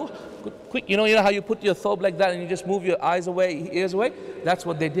 is that Nuh? Quick, you know how you put your thobe like that and you just move your eyes away, ears away? That's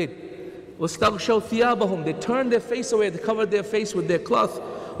what they did. وَاسْتَغْشَوْا ثِيَابَهُمْ. They turned their face away, they covered their face with their cloth.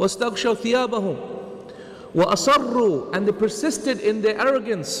 وَاسْتَغْشَوْا ثِيَابَهُمْ وَأَصَرُّوا, and they persisted in their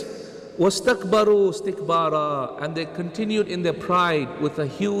arrogance. وَاسْتَكْبَرُوا اسْتِكْبَارًا, and they continued in their pride with a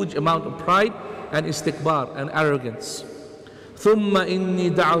huge amount of pride and istikbar and arrogance. ثُمَّ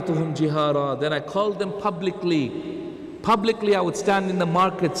إِنِّي دَعَوْتُهُمْ جِهَارًا. Then I called them publicly. Publicly I would stand in the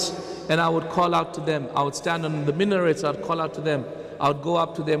markets and I would call out to them. I would stand on the minarets, I would call out to them. I would go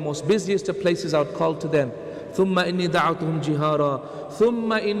up to their most busiest of places, I would call to them. ثُمَّ إِنِّي دَعَوْتُهُمْ جِهَارًا ثُمَّ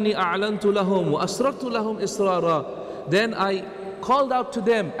إِنِّي أَعْلَنْتُ لَهُمْ وَأَسْرَرْتُ لَهُمْ إِسْرَارًا. Then I called out to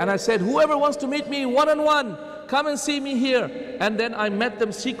them and I said, whoever wants to meet me one-on-one, come and see me here. And then I met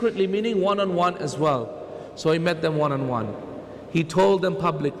them secretly, meaning one-on-one as well. So he met them one-on-one. He told them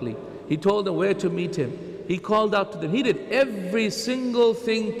publicly. He told them where to meet him. He called out to them. He did every single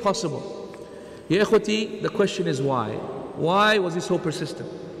thing possible. Ya ikhwati, the question is why? Why was he so persistent?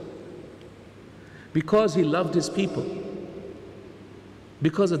 Because he loved his people.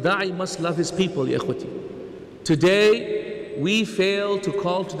 Because a da'i must love his people, ya ikhwati. Today, we fail to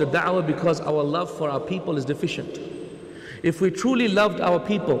call to the da'wah because our love for our people is deficient. If we truly loved our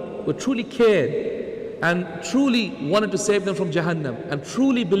people, we truly cared, and truly wanted to save them from Jahannam, and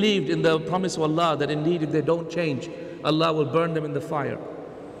truly believed in the promise of Allah that indeed if they don't change, Allah will burn them in the fire.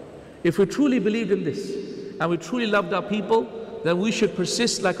 If we truly believed in this, and we truly loved our people, then we should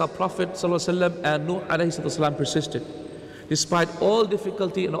persist like our Prophet ﷺ and Nuh ﷺ persisted. Despite all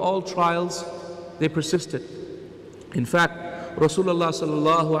difficulty and all trials, they persisted. In fact, Rasulullah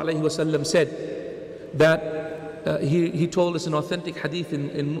ﷺ said that he told us an authentic hadith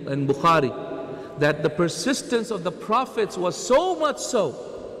in Bukhari, that the persistence of the prophets was so much so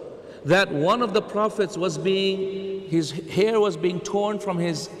that one of the prophets his hair was being torn from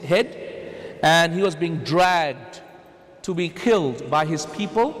his head and he was being dragged to be killed by his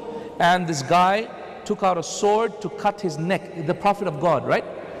people, and this guy took out a sword to cut his neck. The prophet of God, right?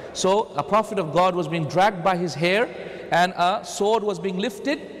 So a prophet of God was being dragged by his hair and a sword was being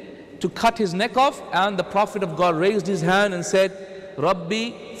lifted to cut his neck off, and the prophet of God raised his hand and said,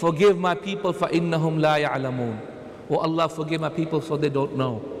 Rabbi, forgive my people فَإِنَّهُمْ لَا يَعْلَمُونَ. Oh Allah, forgive my people for they don't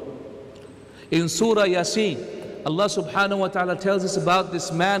know. In Surah Yasin, Allah subhanahu wa ta'ala tells us about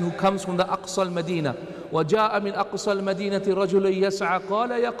this man who comes from the Aqsa al-Medina. وَجَاءَ مِنْ أَقْصَى الْمَدِينَةِ رَجُلٌ يَسْعَى قَالَ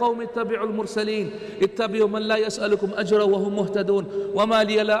يَا قَوْمِ اتَّبِعُوا الْمُرْسَلِينَ اتَّبِعُوا مَنْ لَا يَسْأَلُكُمْ أَجْرًا وَهُمْ مُهْتَدُونَ وَمَا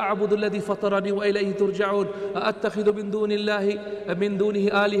لِيَ لَا أَعْبُدُ الَّذِي فَطَرَنِي وَإِلَيْهِ تُرْجَعُونَ أَأَتَّخِذُ مِنْ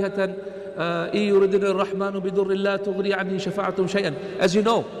دُونِهِ آلِهَةً إِن يُرِدْنِ الرَّحْمَنُ بِضُرٍّ لَا تُغْنِي عَنِّي شَفَاعَتُهُمْ شَيْئًا. As you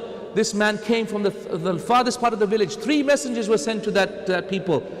know, this man came from the farthest part of the village. 3 messengers were sent to that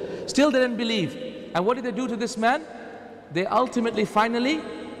people. Still they didn't believe. And what did they do to this man? They ultimately, finally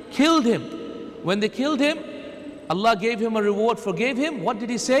killed him. When they killed him, Allah gave him a reward, forgave him. What did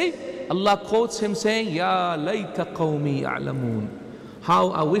he say? Allah quotes him saying, Ya layta qawmi ya'lamoon. How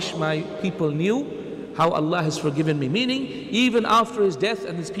I wish my people knew how Allah has forgiven me. Meaning, even after his death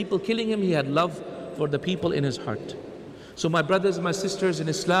and his people killing him, he had love for the people in his heart. So my brothers and my sisters in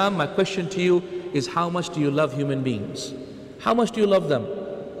Islam, my question to you is, how much do you love human beings? How much do you love them?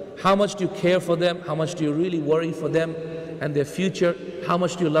 How much do you care for them? How much do you really worry for them and their future? How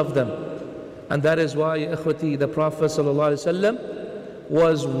much do you love them? And that is why, ya ikhwati, the Prophet ﷺ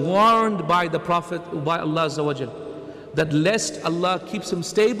was warned by the Prophet, by Allah Azza wa Jal, that lest Allah keeps him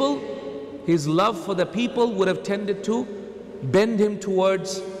stable, his love for the people would have tended to bend him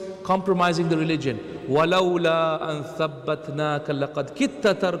towards compromising the religion. وَلَوْلَا أَن ثَبَّتْنَاكَ لَقَدْ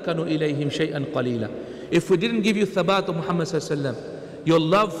كِدْتَ تَرْكَنُ إِلَيْهِمْ شَيْئًا قَلِيلًا. If we didn't give you thabat of Muhammad ﷺ, your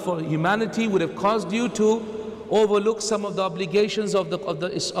love for humanity would have caused you to overlook some of the obligations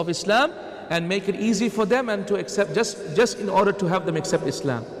of Islam and make it easy for them and to accept, just in order to have them accept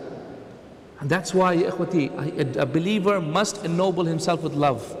Islam. And that's why, ya ikhwati, a believer must ennoble himself with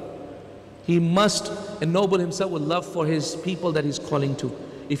love. He must ennoble himself with love for his people that he's calling to.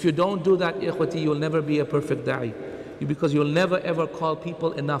 If you don't do that, ya ikhwati, you'll never be a perfect da'i. because you'll never ever call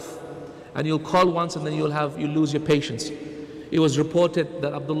people enough. And you'll call once and then you'll lose your patience. It was reported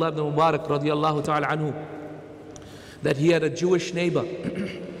that Abdullah ibn Mubarak radiallahu ta'ala anhu, that he had a Jewish neighbor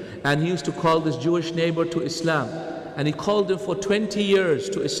and he used to call this Jewish neighbor to Islam, and he called him for 20 years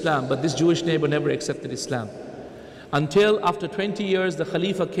to Islam, but this Jewish neighbor never accepted Islam. Until after 20 years the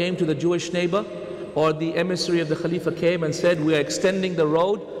Khalifa came to the Jewish neighbor, or the emissary of the Khalifa came and said, we are extending the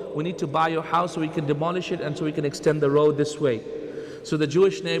road, we need to buy your house so we can demolish it and so we can extend the road this way. So the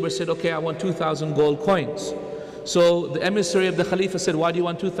Jewish neighbor said, okay, I want 2,000 gold coins. So the emissary of the Khalifa said, why do you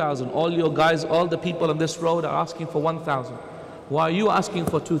want 2,000? All your guys, all the people on this road are asking for 1,000. Why are you asking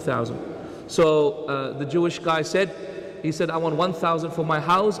for 2,000? So the Jewish guy said, he said, I want 1,000 for my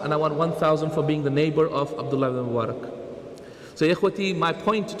house and I want 1,000 for being the neighbor of Abdullah ibn Mubarak. So ikhwati, my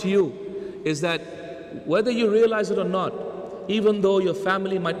point to you is that whether you realize it or not, even though your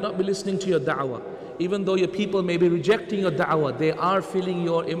family might not be listening to your da'wah, even though your people may be rejecting your da'wah, they are feeling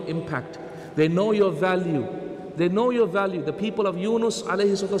your impact. They know your value. They know your value. The people of Yunus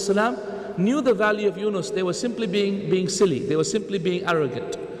alayhi salam knew the value of Yunus. They were simply being silly. They were simply being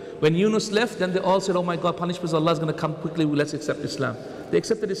arrogant. When Yunus left, then they all said, oh my God, punishment of Allah is going to come quickly, let's accept Islam. They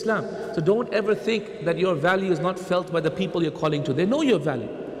accepted Islam. So don't ever think that your value is not felt by the people you're calling to. They know your value.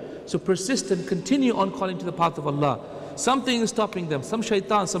 So persist and continue on calling to the path of Allah. Something is stopping them. Some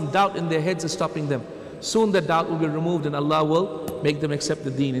shaitan, some doubt in their heads is stopping them. Soon the doubt will be removed and Allah will make them accept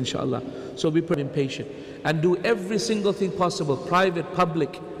the deen, inshallah. So be patient and do every single thing possible, private,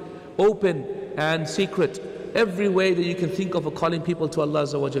 public, open and secret. Every way that you can think of calling people to Allah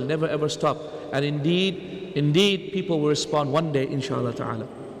Azza wa Jal. Never ever stop. And indeed people will respond one day, inshallah ta'ala.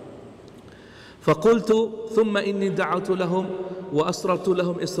 فَقُلْتُ ثُمَّ إِنِّي دَعَوْتُ لَهُمْ وَأَسْرَرْتُ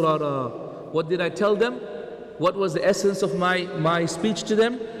لَهُمْ إِسْرَارًا. What did I tell them? What was the essence of my speech to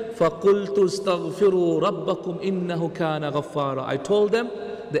them? فَقُلْتُ اسْتَغْفِرُوا رَبَّكُمْ إِنَّهُ كَانَ غَفَّارًا. I told them,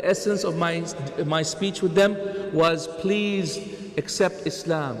 the essence of my speech with them was, please accept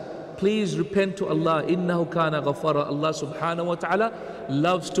Islam. Please repent to Allah. إِنَّهُ كَانَ غَفَّارًا. Allah subhanahu wa ta'ala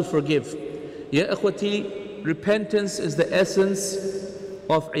loves to forgive. Ya ikhwati, repentance is the essence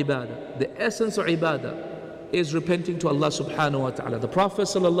of ibadah. The essence of ibadah is repenting to Allah subhanahu wa ta'ala. The Prophet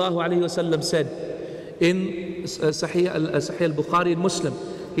sallallahu alayhi wa sallam said in Sahih al-Bukhari and Muslim,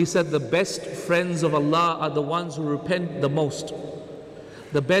 he said the best friends of Allah are the ones who repent the most.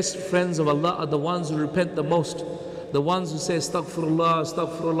 The best friends of Allah are the ones who repent the most. The ones who say astaghfirullah,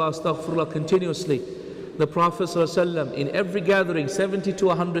 astaghfirullah, astaghfirullah continuously. The Prophet ﷺ, in every gathering 70 to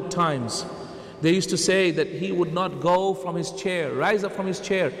 100 times, they used to say that he would not go from his chair, rise up from his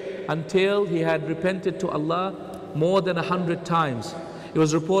chair, until he had repented to Allah more than 100 times. It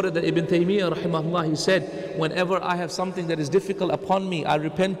was reported that Ibn Taymiyyah rahimahullah, he said, whenever I have something that is difficult upon me, I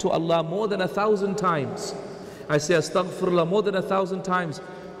repent to Allah more than 1,000 times. I say astaghfirullah more than 1,000 times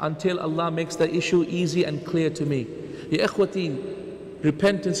until Allah makes the issue easy and clear to me. Ya ikhwati,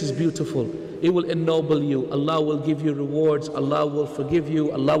 repentance is beautiful. It will ennoble you. Allah will give you rewards. Allah will forgive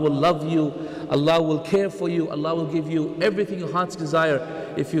you. Allah will love you. Allah will care for you. Allah will give you everything your heart's desire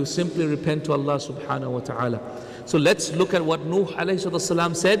if you simply repent to Allah subhanahu wa ta'ala. So let's look at what Nuh alayhi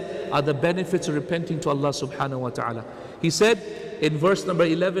salam said are the benefits of repenting to Allah subhanahu wa ta'ala. He said in verse number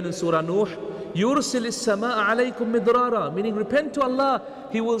 11 in Surah Nuh, يُرْسِلِ السَّمَاءَ عَلَيْكُمْ مِدْرَارًا, meaning repent to Allah.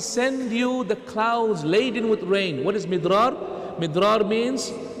 He will send you the clouds laden with rain. What is midrar? Midrar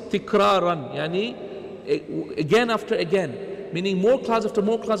means tikraran, yani again after again, meaning more clouds after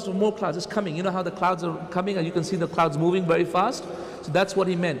more clouds after more clouds is coming. You know how the clouds are coming and you can see the clouds moving very fast? So that's what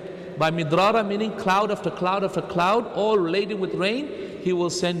he meant. By midrara, meaning cloud after cloud after cloud, all laden with rain, he will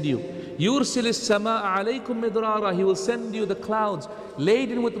send you. يُرْسِلِ السَّمَاءَ عَلَيْكُمْ مِدْرَارًا. He will send you the clouds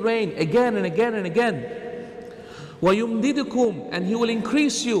laden with rain again and again and again. وَيُمْدِدُكُمْ, and he will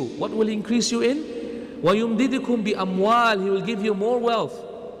increase you. What will he increase you in? وَيُمْدِدُكُمْ بِأَمْوَالٍ, he will give you more wealth.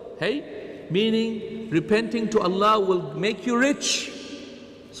 Hey? Meaning, repenting to Allah will make you rich.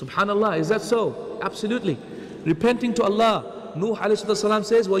 Subhanallah, is that so? Absolutely. Repenting to Allah, Nuh alayhi salam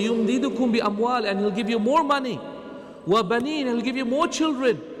says, وَيُمْدِدُكُمْ بِأَمْوَالٍ, and he'll give you more money. وَبَنِينَ, and he'll give you more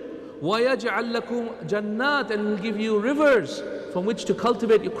children. وَيَجْعَلْ لَكُمْ جَنَّاتٍ, and he'll give you rivers from which to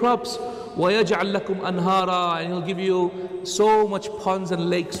cultivate your crops. وَيَجْعَلْ لَكُمْ أَنْهَارًا, and he'll give you so much ponds and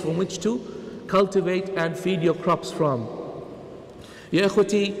lakes from which to cultivate and feed your crops from. Ya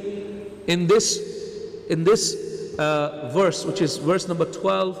ikhwati, in this verse, which is verse number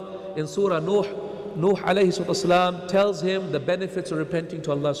 12 in Surah Nuh, Nuh alayhi salam tells him the benefits of repenting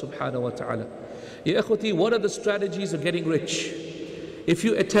to Allah subhanahu wa ta'ala. Ya ikhwati, what are the strategies of getting rich? If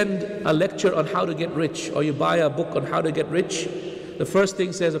you attend a lecture on how to get rich, or you buy a book on how to get rich, the first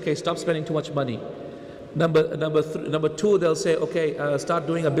thing says, okay, stop spending too much money. Number two, they'll say, okay, start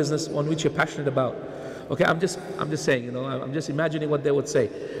doing a business on which you're passionate about. Okay, I'm just saying, you know, I'm just imagining what they would say.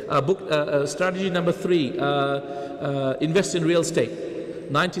 Strategy number three, invest in real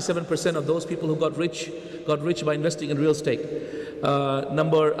estate. 97% of those people who got rich by investing in real estate.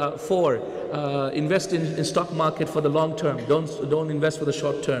 Number four, invest in stock market for the long term. Don't invest for the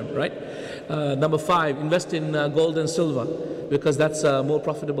short term, right? Number five, invest in gold and silver, because that's more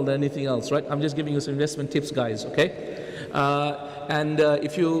profitable than anything else, right? I'm just giving you some investment tips, guys, okay? And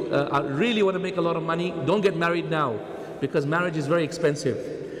if you really want to make a lot of money, don't get married now, because marriage is very expensive,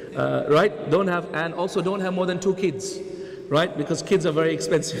 right? And also don't have more than 2 kids, right? Because kids are very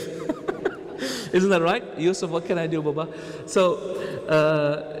expensive. Isn't that right? Yusuf, what can I do, Baba? So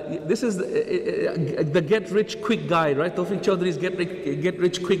this is the get rich quick guide, right? Tawfique Chowdhury's get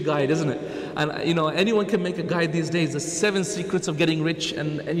rich quick guide, isn't it? And you know, anyone can make a guide these days, the 7 secrets of getting rich,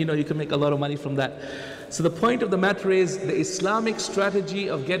 and you know, you can make a lot of money from that. So the point of the matter is, the Islamic strategy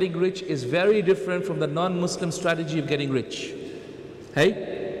of getting rich is very different from the non-Muslim strategy of getting rich. Hey?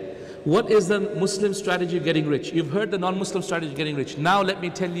 What is the Muslim strategy of getting rich? You've heard the non-Muslim strategy of getting rich. Now let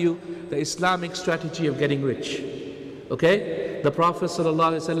me tell you the Islamic strategy of getting rich. Okay? The Prophet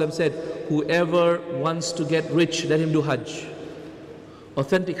ﷺ said, whoever wants to get rich, let him do Hajj.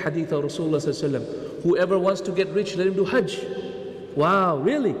 Authentic hadith of Rasulullah ﷺ. Whoever wants to get rich, let him do Hajj. Wow,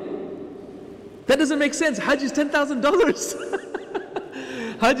 really? That doesn't make sense. Hajj is $10,000.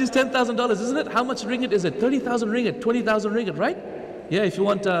 Hajj is $10,000, isn't it? How much ringgit is it? 30,000 ringgit, 20,000 ringgit, right? Yeah, if you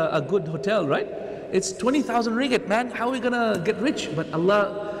want a good hotel, right? It's 20,000 ringgit, man. How are we gonna get rich? But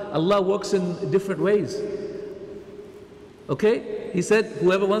Allah works in different ways. Okay? He said,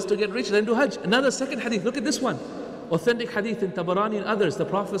 whoever wants to get rich, then do Hajj. Another second hadith, look at this one. Authentic hadith in Tabarani and others. The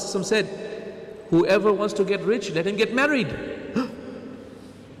Prophet said, whoever wants to get rich, let him get married.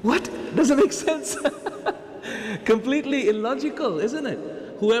 What? Doesn't make sense. Completely illogical, isn't it?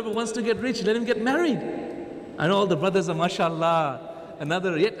 Whoever wants to get rich, let him get married. And all the brothers are, mashallah.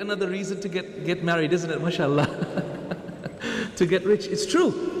 Yet another reason to get married, isn't it? Mashallah. To get rich. It's true.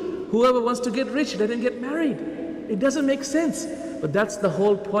 Whoever wants to get rich, let him get married. It doesn't make sense. But that's the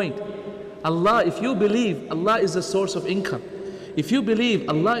whole point. Allah, if you believe Allah is the source of income, if you believe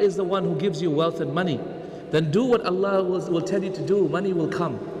Allah is the one who gives you wealth and money, then do what Allah will tell you to do. Money will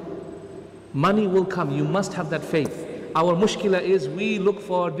come. Money will come. You must have that faith. Our mushkila is we look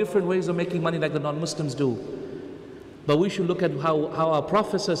for different ways of making money like the non-Muslims do. But we should look at how our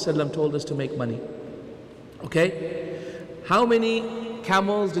Prophet ﷺ told us to make money. Okay? How many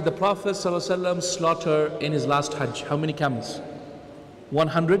camels did the Prophet ﷺ slaughter in his last Hajj? How many camels?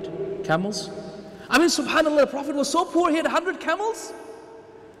 100 camels? I mean, subhanAllah, the Prophet was so poor, he had 100 camels?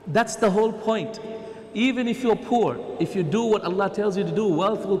 That's the whole point. Even if you're poor, if you do what Allah tells you to do,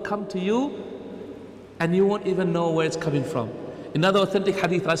 wealth will come to you and you won't even know where it's coming from. Another authentic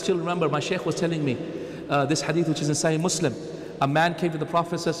hadith, I still remember, my Shaykh was telling me, this hadith which is in Sahih Muslim. A man came to the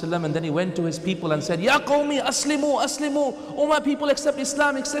Prophet ﷺ and then he went to his people and said, Ya qawmi aslimu, aslimu. Oh my people, accept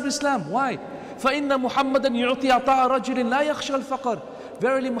Islam, accept Islam. Why? فَإِنَّ مُحَمَّدًا يُعْطِي عَطَاءَ رَجُلٍ لَا يَخْشَى الْفَقَرِ.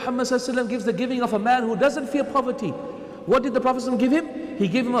 Verily Muhammad ﷺ gives the giving of a man who doesn't fear poverty. What did the Prophet ﷺ give him? He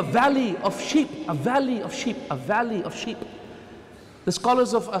gave him a valley of sheep, a valley of sheep, a valley of sheep. The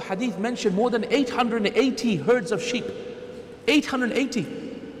scholars of hadith mention more than 880 herds of sheep. 880.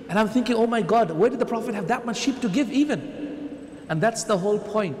 And I'm thinking, oh my God, where did the Prophet have that much sheep to give even? And that's the whole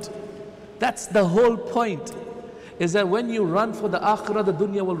point. That's the whole point. Is that when you run for the akhirah, the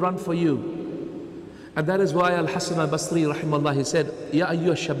dunya will run for you. And that is why Al-Hasan al-Basri, rahimahullah, he said, Ya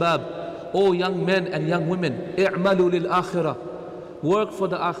ayyuha shabab, O young men and young women, i'malu lil akhirah. Work for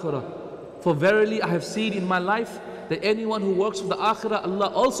the akhirah. For verily I have seen in my life that anyone who works for the akhirah, Allah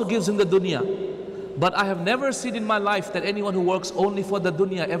also gives him the dunya. But I have never seen in my life that anyone who works only for the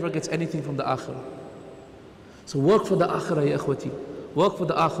dunya ever gets anything from the akhirah. So work for the akhirah, ya akhwati. Work for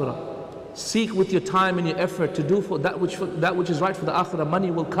the akhirah. Seek with your time and your effort to do for that which is right for the akhirah.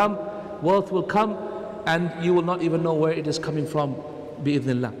 Money will come, wealth will come, and you will not even know where it is coming from,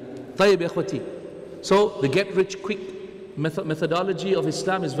 bi'idhnillah. Tayyib, ya akhwati. So the get rich quick methodology of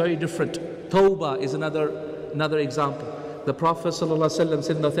Islam is very different. Tawbah is another example. The Prophet ﷺ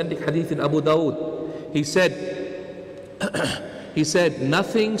said in authentic hadith in Abu Dawood, he said,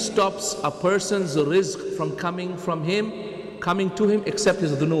 nothing stops a person's rizq from coming to him except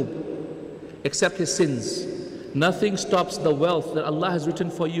his dhunub, except his sins. Nothing stops the wealth that Allah has written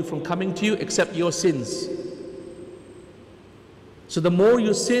for you from coming to you except your sins. So the more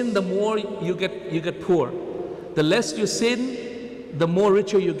you sin, the more you get poor. The less you sin, the more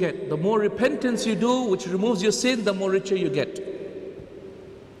richer you get. The more repentance you do, which removes your sin, the more richer you get.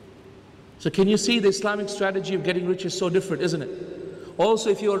 So can you see the Islamic strategy of getting rich is so different, isn't it?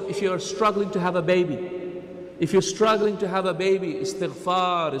 Also, if you're struggling to have a baby, if you're struggling to have a baby,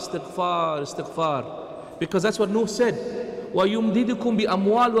 istighfar, istighfar, istighfar. Because that's what Nuh said. وَيُمْدِدُكُمْ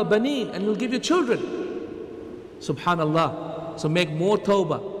بِأَمْوَالٍ وَبَنِينَ, and He'll give you children. Subhanallah. So make more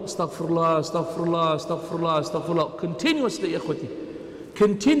tawbah. Astaghfirullah, astaghfirullah, astaghfirullah, astaghfirullah. Continuously, ikhwati.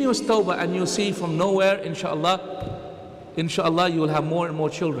 Continuous tawbah, and you'll see from nowhere, inshallah, you will have more and more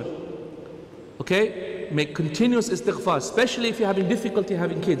children. Okay? Make continuous istighfar, especially if you're having difficulty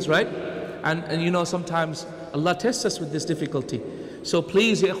having kids, right? And you know, sometimes Allah tests us with this difficulty. So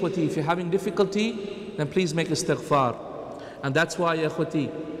please, ya ikhwati, if you're having difficulty, then please make istighfar. And that's why, ya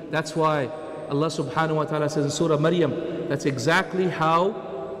ikhwati, that's why Allah subhanahu wa ta'ala says in Surah Maryam, that's exactly how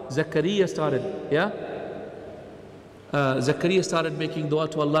Zakaria started. Yeah? Zakaria started making dua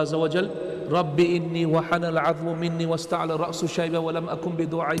to Allah Azza wa Jal. Rabbi inni wahana al-'adhmu minni wasta'ala ra'su shayba wa lam akun bi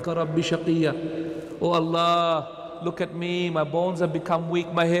du'aika rabbi shaqiyya. Oh Allah, look at me, my bones have become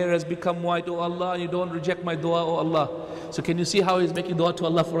weak, my hair has become white. Oh Allah, you don't reject my dua, oh Allah. So can you see how he's making dua to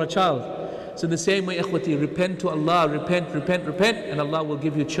Allah for a child? So in the same way, ikhwati, repent to Allah, repent, repent, repent, and Allah will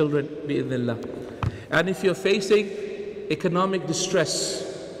give you children, bi'idhnillah. And if you're facing economic distress,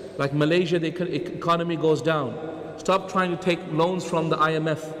 like Malaysia, the economy goes down, stop trying to take loans from the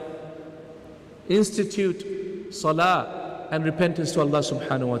IMF. Institute salah and repentance to Allah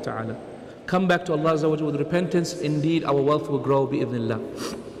subhanahu wa ta'ala. Come back to Allah Azza wa Jalla with repentance. Indeed, our wealth will grow bi'idhnillah.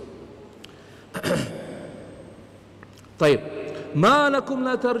 طيب. ما لكم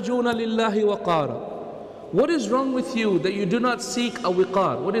لا ترجون لله وقارا. What is wrong with you that you do not seek a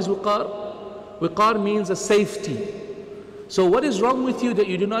wiqar? What is wiqar? Wiqar means a safety. So what is wrong with you that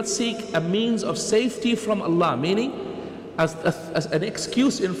you do not seek a means of safety from Allah? Meaning, as an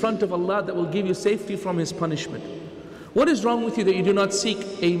excuse in front of Allah that will give you safety from His punishment. What is wrong with you that you do not seek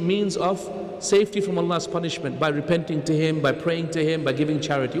a means of safety from Allah's punishment by repenting to Him, by praying to Him, by giving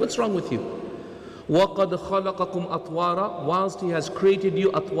charity? What's wrong with you? وَقَدْ خَلَقَكُمْ أَطْوَارًا, whilst He has created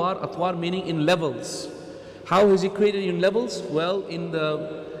you atwar, atwar meaning in levels. How has He created you in levels? Well, in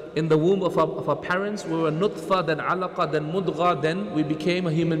the womb of our parents, we were nutfa, then alaqa, then mudgha, then we became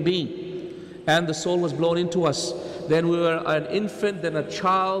a human being. And the soul was blown into us. Then we were an infant, then a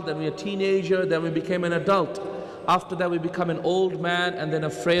child, then we were a teenager, then we became an adult. After that we become an old man, and then a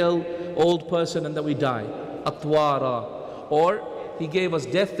frail old person, and then we die. Atwara. Or He gave us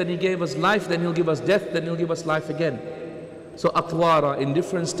death, then He gave us life, then He'll give us death, then He'll give us life again. So atwara, in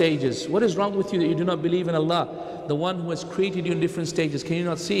different stages. What is wrong with you that you do not believe in Allah, the one who has created you in different stages? Can you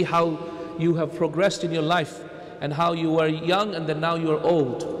not see how you have progressed in your life, and how you were young and then now you are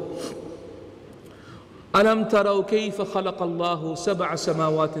old? أَلَمْ تَرَوْا كَيْفَ خَلَقَ اللَّهُ سَبْعَ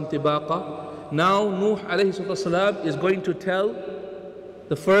سَمَاوَاتٍ طِبَاقًا. Now Nuh alayhi salatu is going to tell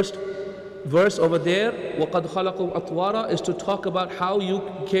the first verse over there, وَقَدْ خَلَقُمْ أَطْوَارًا, is to talk about how you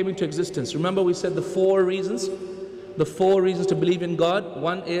came into existence. Remember we said the four reasons to believe in God.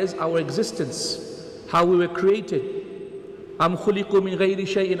 One is our existence, how we were created. أَمْ خُلِقُوا مِنْ غَيْرِ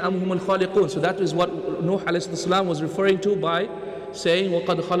شَيْءٍ أَمْ هُمُ الْخَالِقُونَ. So that is what Nuh alayhi salatu was referring to by saying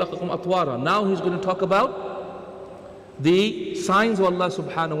وَقَدْ خَلَقَكُمْ أَطْوَارًا. Now he's going to talk about the signs of Allah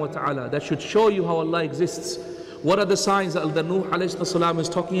subhanahu wa ta'ala that should show you how Allah exists. What are the signs that Nuh alayhi salam is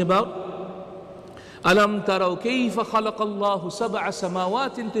talking about? أَلَمْ تَرَوْا كَيْفَ خَلَقَ اللَّهُ سَبْعَ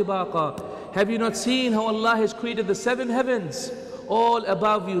سَمَاوَاتٍ طِبَاقًا. Have you not seen how Allah has created the seven heavens, all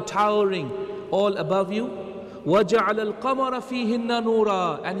above you, towering, all above you? وَجَعَلَ الْقَمَرَ فِيهِنَّ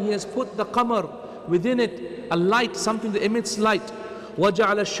نُورًا. And He has put the qamar, within it a light, something that emits light.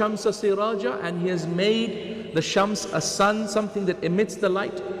 وَجَعَلَ الشَّمْسَ سِرَاجًا. And He has made the shams, a sun, something that emits the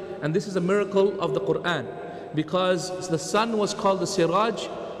light. And this is a miracle of the Quran, because the sun was called the siraj,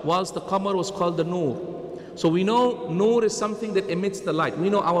 whilst the qamar was called the nur. So we know nur is something that emits the light. We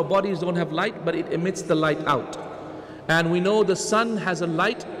know our bodies don't have light, but it emits the light out. And we know the sun has a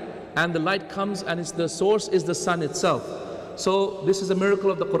light, and the light comes, and the source is the sun itself. So this is a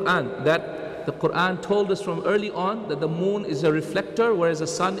miracle of the Quran, that the Quran told us from early on that the moon is a reflector, whereas the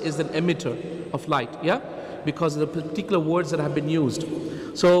sun is an emitter of light. Yeah, because of the particular words that have been used.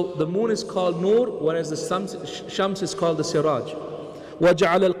 So the moon is called nur, whereas the shams is called the siraj.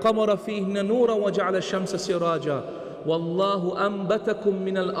 وَجَعَلَ الْقَمَرَ فِيهِنَّ نُورًا وَجَعَلَ الشَّمْسَ سِرَاجًا وَاللَّهُ أَنْبَتَكُم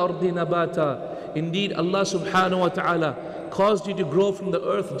مِّنَ الْأَرْضِ نَبَاتًا. Indeed, Allah subhanahu wa ta'ala caused you to grow from the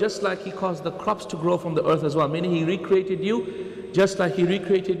earth, just like He caused the crops to grow from the earth as well. Meaning He recreated you, just like He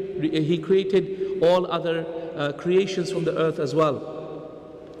created all other creations from the earth as well.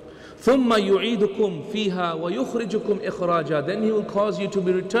 ثُمَّ يُعِيدُكُمْ فِيهَا وَيُخْرِجُكُمْ إِخْرَاجًا. Then He will cause you to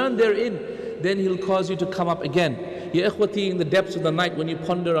be returned therein, then He will cause you to come up again. Ya ikhwati, in the depths of the night, when you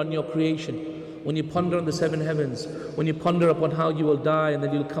ponder on your creation, when you ponder on the seven heavens, when you ponder upon how you will die and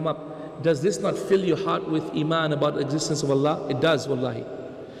then you'll come up, does this not fill your heart with iman about the existence of Allah? It does, wallahi.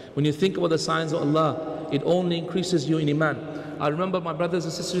 When you think about the signs of Allah, it only increases you in iman. I remember, my brothers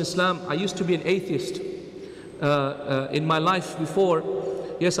and sisters in Islam, I used to be an atheist in my life before.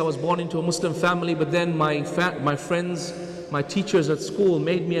 Yes, I was born into a Muslim family, but then my friends, my teachers at school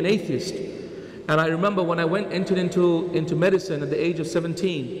made me an atheist. And I remember when I entered into medicine at the age of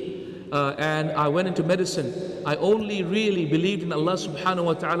 17, and I went into medicine, I only really believed in Allah subhanahu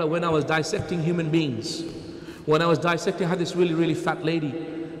wa ta'ala when I was dissecting human beings. When I was dissecting, I had this really, really fat lady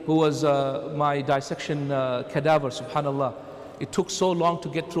who was my dissection cadaver, subhanallah. It took so long to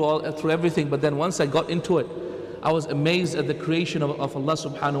get through everything, but then once I got into it, I was amazed at the creation of Allah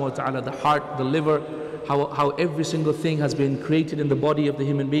subhanahu wa ta'ala, the heart, the liver, how every single thing has been created in the body of the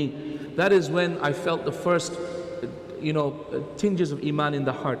human being. That is when I felt the first, tinges of iman in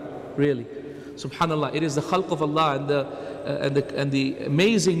the heart, really. Subhanallah, it is the khalq of Allah and the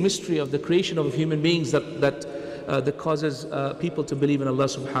amazing mystery of the creation of human beings that causes people to believe in Allah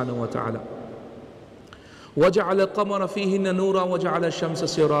subhanahu wa ta'ala. وَجَعَلَ الْقَمَرَ فِيهِنَّ نُورًا وَجَعَلَ الشَّمْسَ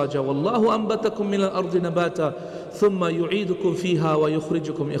سِرَاجًا وَاللَّهُ أَنبَتَكُم مِّنَ الْأَرْضِ نَبَاتًا ثُمَّ يُعِيدُكُم فِيهَا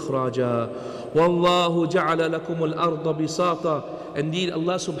وَيُخْرِجُكُم إِخْرَاجًا وَاللَّهُ جَعَلَ لَكُمُ الْأَرْضَ بِسَاطًا. Indeed,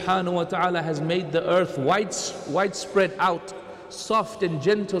 Allah subhanahu wa ta'ala has made the earth widespread out, soft and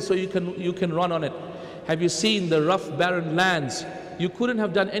gentle, so you can run on it. Have you seen the rough, barren lands? You couldn't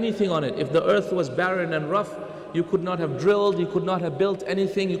have done anything on it. If the earth was barren and rough, you could not have drilled, you could not have built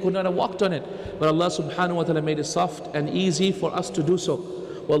anything, you could not have walked on it. But Allah subhanahu wa ta'ala made it soft and easy for us to do so.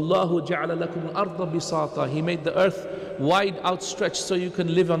 وَاللَّهُ جَعَلَ لَكُمُ الْأَرْضَ بِسَاطًا. He made the earth wide outstretched so you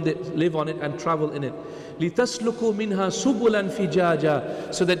can live on it and travel in it. لِتَسْلُكُوا مِنْهَا سُبُلًا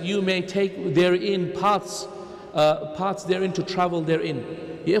فِجَاجًا. So that you may take therein paths therein to travel therein.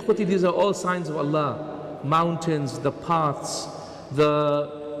 Ya ikhwati, these are all signs of Allah. Mountains, the paths,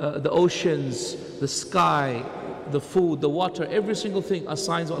 the oceans, the sky, the food, the water, every single thing are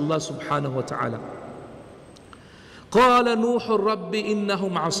signs of Allah subhanahu wa ta'ala. قَالَ نُوحُ الرَّبِّ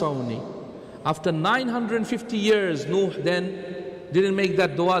إِنَّهُمْ عَصَوْنِي. After 950 years, Nuh then didn't make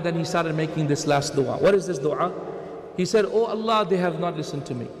that dua, then he started making this last dua. What is this dua? He said, "Oh Allah, they have not listened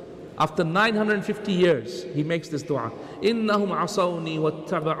to me." After 950 years, he makes this dua. إِنَّهُمْ عَصَوْنِي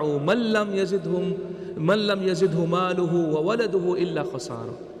وَاتَّبَعُوا مَنْ لَمْ يَزِدْهُ مَالُهُ وَوَلَدُهُ إِلَّا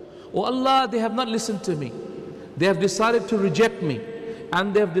خَسَارًا. Oh Allah, they have not listened to me. They have decided to reject me,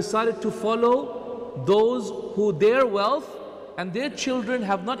 and they have decided to follow those who their wealth and their children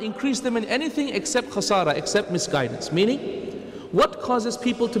have not increased them in anything except khasara, except misguidance. Meaning, what causes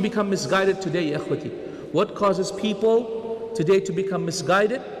people to become misguided today, ya ikhwati? What causes people today to become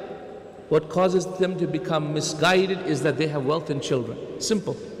misguided? What causes them to become misguided is that they have wealth and children.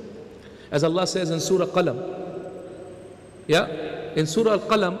 Simple. As Allah says in Surah Qalam. In Surah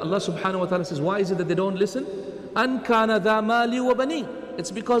Al-Qalam, Allah subhanahu wa ta'ala says, why is it that they don't listen? أَن كَانَ ذَا مَالِ وَبَنِينَ.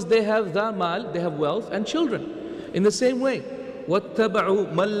 It's because they have ذَا mal, they have wealth and children. In the same way,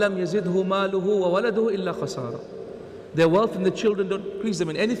 وَاتَّبَعُوا مَنْ لَمْ يَزِدْهُ مَالُهُ وَوَلَدُهُ إِلَّا خَسَارًا. Their wealth and the children don't increase them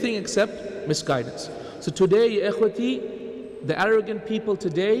in anything except misguidance. So today, ya ikhwati, the arrogant people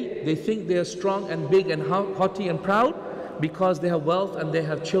today, they think they are strong and big and haughty and proud because they have wealth and they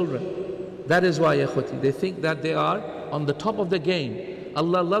have children. That is why, ya ikhwati, they think that they are on the top of the game.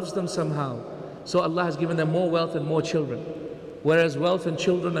 Allah loves them somehow. So Allah has given them more wealth and more children. Whereas wealth and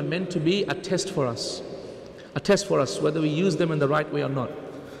children are meant to be a test for us. A test for us, whether we use them in the right way or not.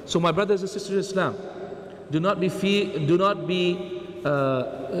 So my brothers and sisters in Islam, do not be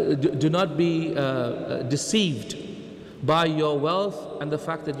deceived by your wealth and the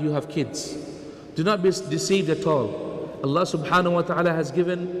fact that you have kids. Do not be deceived at all. Allah subhanahu wa ta'ala has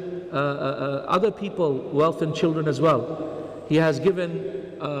given other people wealth and children as well. He has given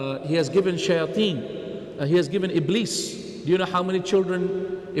shayateen. He has given Iblis. Do you know how many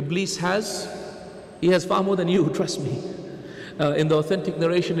children Iblis has? He has far more than you, trust me. In the authentic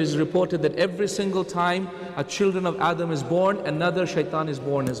narration it is reported that every single time a children of Adam is born, another shaitan is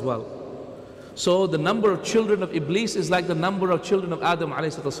born as well. So the number of children of Iblis is like the number of children of Adam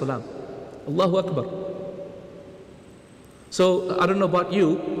alayhi salam. Allahu Akbar. So I don't know about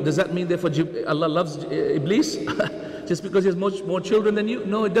you, does that mean therefore Allah loves Iblis? Just because he has more children than you?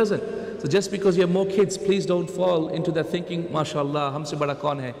 No, it doesn't. So just because you have more kids, please don't fall into that thinking, MashaAllah, humse bada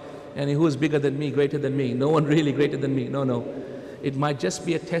kaun hai? And who is bigger than me, greater than me? No one really greater than me. No, no. It might just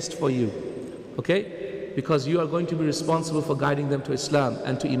be a test for you. Okay? Because you are going to be responsible for guiding them to Islam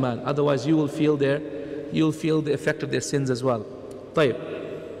and to Iman. Otherwise you will feel the effect of their sins as well. طيب.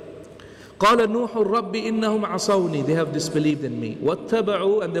 قَالَ نُوحُ الرَّبِّ إِنَّهُمْ عَصَوْنِي. They have disbelieved in me.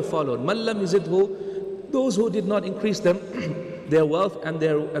 وَاتَّبَعُوا, and they followed. مَنْ لَمْ يَزِدْهُ, those who did not increase them, their wealth and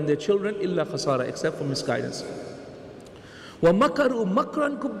their children, إِلَّا خَسَارًا, except for misguidance. وَمَكَرُوا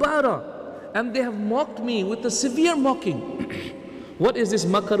مَكْرًا كُبَّارًا, and they have mocked me with a severe mocking. What is this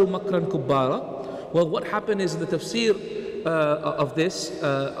makaru makran kubbara? Well, what happened is in the tafsir of this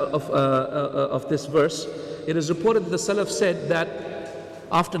verse, it is reported that the Salaf said that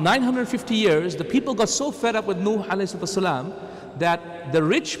after 950 years, the people got so fed up with Nuh alayhi salam that the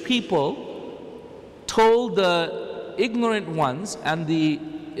rich people told the ignorant ones and the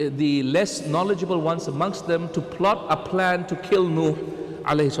less knowledgeable ones amongst them to plot a plan to kill Nuh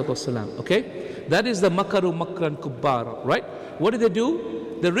alayhi salam. Okay, that is the makaru makran kubbara, right? What did they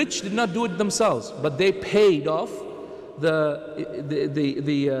do? The rich did not do it themselves, but they paid off the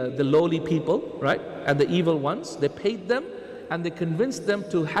lowly people, right, and the evil ones. They paid them, and they convinced them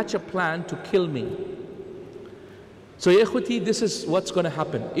to hatch a plan to kill me. So, ya ikhwati, this is what's going to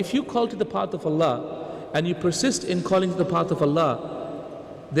happen. If you call to the path of Allah and you persist in calling to the path of Allah,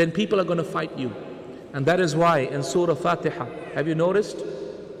 then people are going to fight you. And that is why in Surah Fatiha, have you noticed?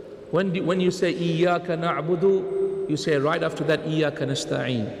 When you say Iyaka na'budu, you say right after that Iyaka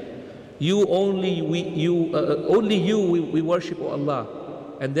nasta'een. Only you we worship, O Allah.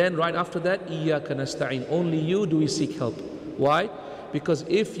 And then right after that Iyaka nasta'een. Only you do we seek help. Why? Because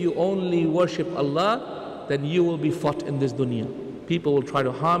if you only worship Allah, then you will be fought in this dunya. People will try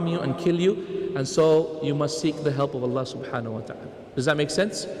to harm you and kill you, and so you must seek the help of Allah subhanahu wa ta'ala. Does that make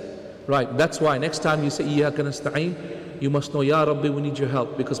sense? Right, that's why next time you say Iyaka nasta'een, you must know, Ya Rabbi, we need your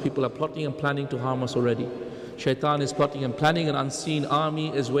help, because people are plotting and planning to harm us already. Shaitan is plotting and planning, an unseen army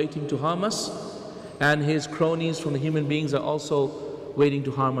is waiting to harm us, and his cronies from the human beings are also waiting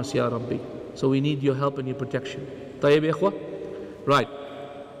to harm us, Ya Rabbi. So we need your help and your protection. Tayyib ikhwa? Right.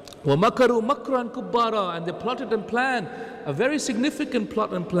 وَمَكَرُوا مَكْرًا كُبَّارًا, and they plotted and planned a very significant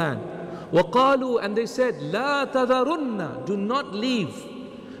plot and plan. وَقَالُوا, and they said, لَا تَذَرُنَّ, do not leave.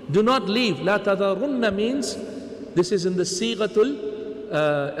 Do not leave. لَا تَذَرُنَّ means, this is in the sighatul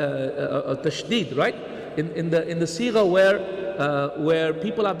tashdid, right? In the sigha where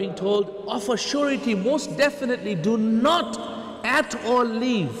people are being told, of a surety, most definitely, do not at all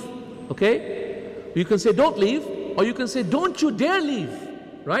leave. Okay? You can say don't leave, or you can say don't you dare leave.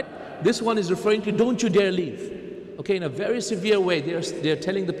 Right? This one is referring to don't you dare leave. Okay, in a very severe way, they are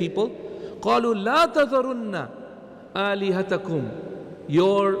telling the people, قَالُوا لَا تَذَرُنَّ آلِهَتَكُمْ,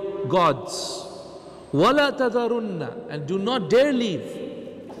 your gods, وَلَا تَذَرُنَّ, and do not dare leave,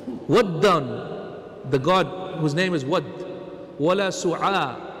 وَدًّا, the God whose name is Wad, وَلَا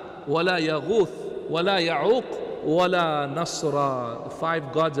سُعَى, وَلَا يَغُوث, وَلَا يَعُوقْ, وَلَا نَصْرًا, the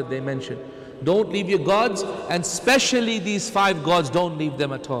 5 gods that they mentioned. Don't leave your gods, and especially these 5 gods, don't leave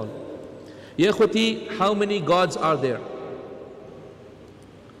them at all. Ya ikhwati, how many gods are there?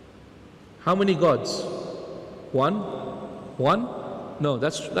 How many gods? One? No,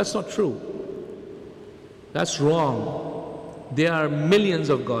 that's not true. That's wrong. There are millions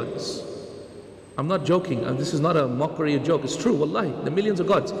of gods. I'm not joking, and this is not a mockery or joke. It's true, wallahi, the millions of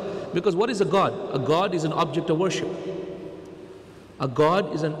gods. Because what is a god? A god is an object of worship. A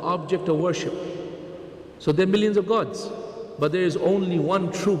god is an object of worship. So there are millions of gods, but there is only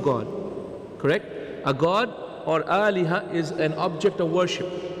one true God. Correct? A god or aliha is an object of worship.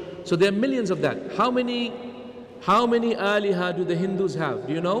 So there are millions of that. How many aliha do the Hindus have?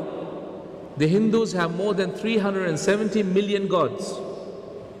 Do you know? The Hindus have more than 370 million gods.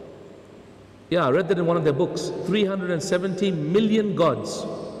 Yeah, I read that in one of their books. 370 million gods.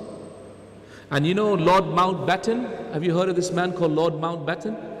 And you know Lord Mountbatten? Have you heard of this man called Lord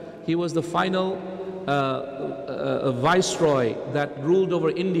Mountbatten? He was the final viceroy that ruled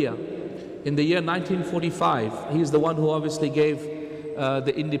over India in the year 1945. He's the one who obviously gave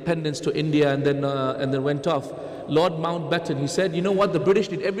the independence to India and then went off. Lord Mountbatten, he said, you know what, the British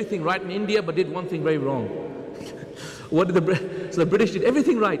did everything right in India but did one thing very wrong. So the British did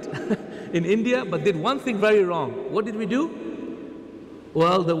everything right in India but did one thing very wrong. What did we do?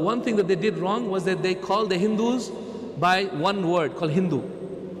 Well, the one thing that they did wrong was that they called the Hindus by one word called Hindu.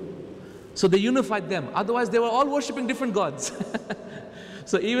 So they unified them. Otherwise, they were all worshipping different gods.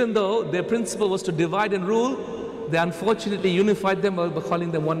 So even though their principle was to divide and rule, they unfortunately unified them by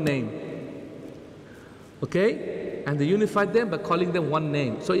calling them one name. Okay? And they unified them by calling them one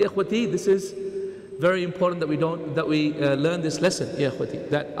name. So, ya ikhwati, this is very important that we learn this lesson, ya ikhwati,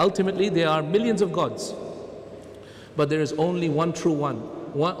 that ultimately there are millions of gods. But there is only one true one,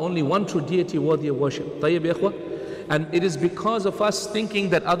 only one true deity worthy of worship. Tayyib ya ikhwa? And it is because of us thinking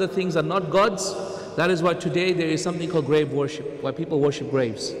that other things are not gods, that is why today there is something called grave worship, why people worship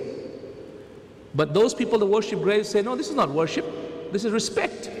graves. But those people that worship graves say, no, this is not worship, this is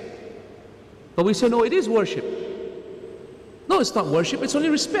respect. But we say, no, it is worship. No, it's not worship, it's only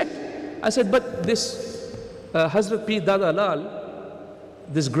respect. I said, but this Hazrat Pir Dada Lal,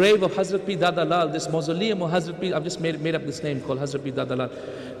 this grave of Hazrat Pir Dada Lal, this mausoleum of Hazrat Pir, I've just made up this name called Hazrat Pir Dada Lal.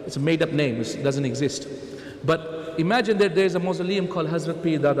 It's a made up name, it doesn't exist. But imagine that there's a mausoleum called Hazrat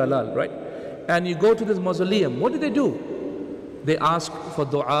Pir Dada Lal, right? And you go to this mausoleum, what do? They ask for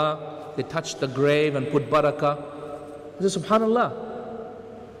dua, they touch the grave and put barakah. I said, subhanallah,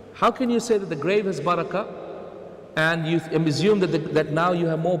 how can you say that the grave has barakah and you assume that now you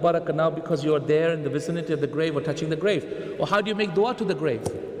have more barakah now because you are there in the vicinity of the grave or touching the grave? Or how do you make dua to the grave?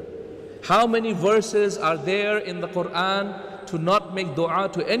 How many verses are there in the Quran to not make dua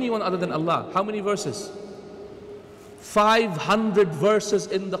to anyone other than Allah? How many verses? 500 verses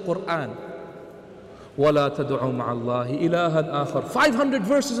in the Quran. وَلَا تَدْعُوا مَعَ اللَّهِ إِلَهًا آخَرَ. 500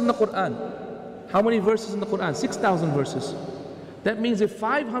 verses in the Quran. How many verses in the Quran? 6,000 verses. That means if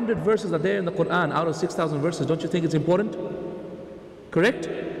 500 verses are there in the Quran out of 6,000 verses, don't you think it's important? Correct?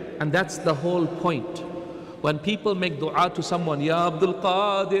 And that's the whole point. When people make dua to someone, Ya Abdul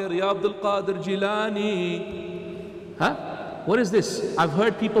Qadir, Ya Abdul Qadir Jilani. Huh? What is this? I've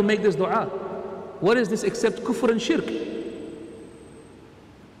heard people make this dua. What is this except kufr and shirk?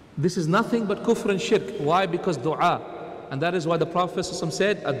 This is nothing but kufr and shirk. Why? Because dua. And that is why the Prophet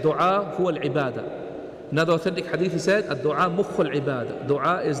said, Ad-du'a huwa al-ibadah. Another authentic hadith he said, Ad-du'a mukhul ibadah.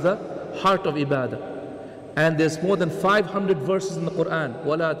 Dua is the heart of ibadah. And there's more than 500 verses in the Quran.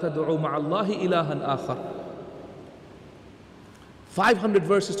 وَلَا تَدْعُوا مَعَ اللَّهِ إِلَهًا آخَرَ. 500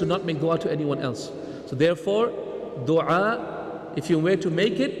 verses to not make dua to anyone else. So therefore, dua, if you were to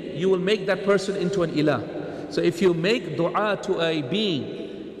make it, you will make that person into an ilah. So if you make dua to a being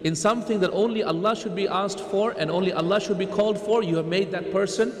in something that only Allah should be asked for and only Allah should be called for, you have made that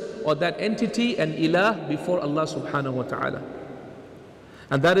person or that entity an ilah before Allah subhanahu wa ta'ala.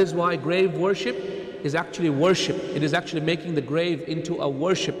 And that is why grave worship is actually worship. It is actually making the grave into a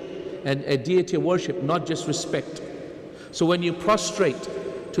worship and a deity worship, not just respect. So when you prostrate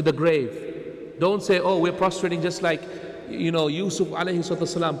to the grave, don't say, oh, we're prostrating just like, you know, Yusuf alayhi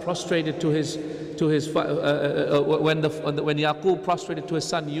salam prostrated to his when Yaqub prostrated to his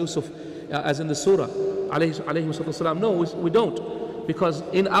son Yusuf, as in the surah alayhi salam. No, we don't, because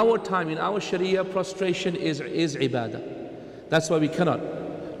in our time, in our Sharia, prostration is ibadah. That's why we cannot.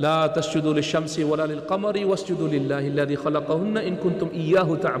 لا تسجدوا للشمس ولا للقمر واسجدوا لله الذي خلقهن إن كنتم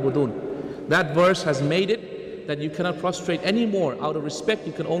إياه تعبدون. That verse has made it that you cannot prostrate anymore out of respect.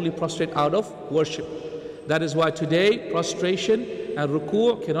 You can only prostrate out of worship. That is why today prostration and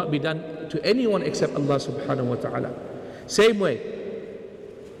ruku' cannot be done to anyone except Allah subhanahu wa ta'ala. Same way,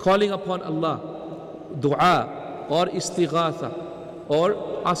 calling upon Allah, dua or istighatha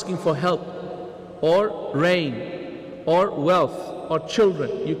or asking for help or rain or wealth or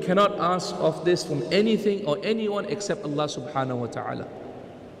children, you cannot ask of this from anything or anyone except Allah subhanahu wa ta'ala.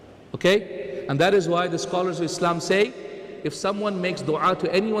 Okay? And that is why the scholars of Islam say, if someone makes dua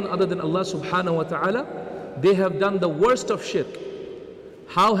to anyone other than Allah subhanahu wa ta'ala, they have done the worst of shirk.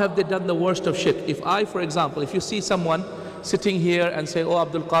 How have they done the worst of shirk? If I, for example, if you see someone sitting here and say, oh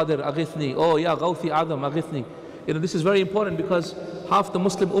Abdul Qadir, aghithni, oh ya Ghawthi Adam, aghithni. You know, this is very important because half the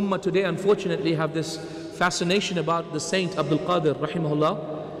Muslim ummah today, unfortunately, have this fascination about the saint Abdul Qadir, rahimahullah.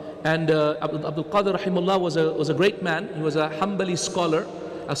 And Abdul Qadir, rahimahullah, was a great man. He was a Hanbali scholar,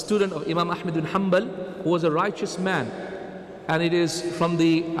 a student of Imam Ahmad bin Hanbal, who was a righteous man. And it is from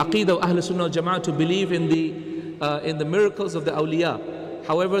the Aqeedah of Ahl Sunnah wal Jama'ah to believe in the miracles of the awliya.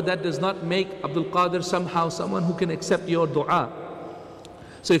 However, that does not make Abdul Qadir somehow someone who can accept your dua.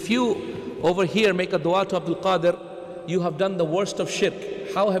 So if you over here make a dua to Abdul Qadir, you have done the worst of shirk.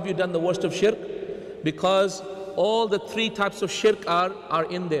 How have you done the worst of shirk? Because all the three types of shirk are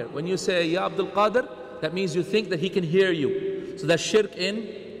in there. When you say Ya Abdul Qadir, that means you think that he can hear you. So that's shirk in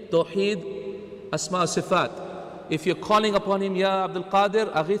Tawheed, Asma Sifat. If you're calling upon him, Ya Abdul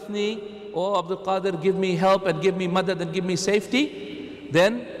Qadir, aghithni, oh Abdul Qadir, give me help and give me madad and give me safety,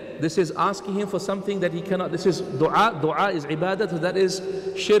 then this is asking him for something that he cannot. This is dua. Dua is ibadah, so that is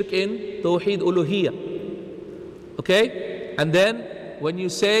shirk in Tawheed Uluhiyah. Okay? And then when you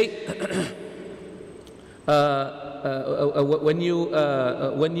say, when you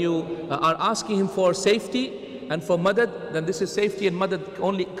are asking him for safety and for madad, then this is safety and madad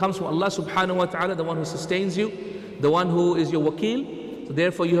only comes from Allah subhanahu wa ta'ala, the one who sustains you, the one who is your wakil. So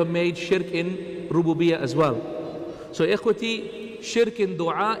therefore you have made shirk in rububiyyah as well. So ikhwati, shirk in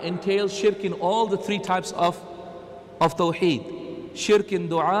dua entails shirk in all the three types of tawheed. Shirk in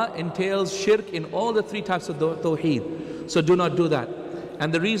dua entails shirk in all the three types of tawheed. So do not do that.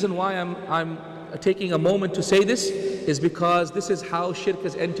 And the reason why I'm taking a moment to say this is because this is how shirk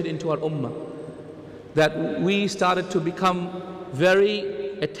has entered into our ummah. That we started to become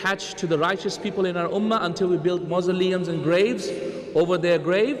very attached to the righteous people in our ummah until we built mausoleums and graves over their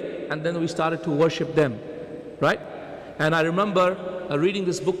grave, and then we started to worship them, right? And I remember reading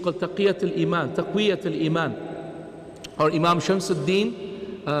this book called Taqiyat al-Iman, or Imam Shamsuddin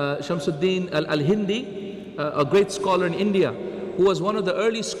al-Hindi, a great scholar in India, who was one of the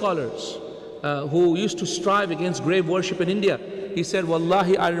early scholars who used to strive against grave worship in India. He said,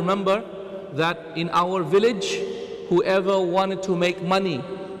 Wallahi, I remember that in our village, whoever wanted to make money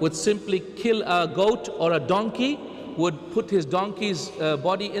would simply kill a goat or a donkey, would put his donkey's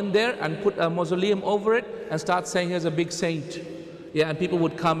body in there and put a mausoleum over it and start saying, here's a big saint. Yeah, and people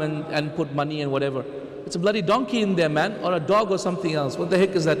would come and put money and whatever. It's a bloody donkey in there, man, or a dog or something else. What the heck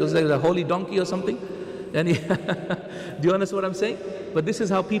is that? Was that a holy donkey or something? And do you understand what I'm saying? But this is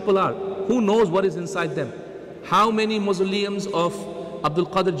how people are. Who knows what is inside them? How many mausoleums of Abdul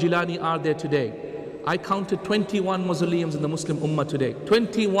Qadir Jilani are there today? I counted 21 mausoleums in the Muslim Ummah today.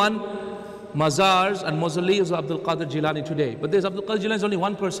 21 mazars and mausoleums of Abdul Qadir Jilani today. But there's Abdul Qadir Jilani is only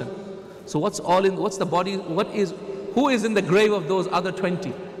one person. So what's the body, who is in the grave of those other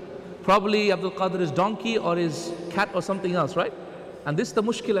 20? Probably Abdul Qadir's donkey or his cat or something else, right? And this is the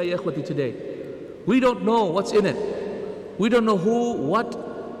mushkila, ya ikhwati, today. We don't know what's in it. We don't know who,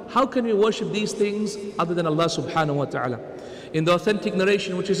 what, how can we worship these things other than Allah subhanahu wa ta'ala? In the authentic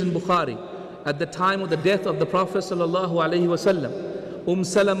narration which is in Bukhari, at the time of the death of the Prophet sallallahu alaihi wasallam,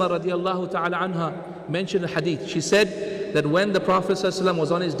 Salama radiallahu ta'ala anha mentioned a hadith. She said that when the Prophet sallallahu alaihi wasallam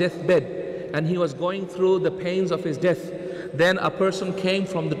was on his deathbed and he was going through the pains of his death, then a person came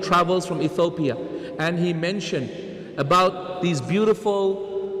from the travels from Ethiopia, and he mentioned about these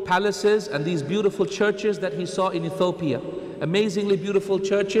beautiful palaces and these beautiful churches that he saw in Ethiopia. Amazingly beautiful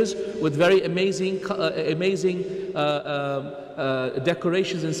churches with very amazing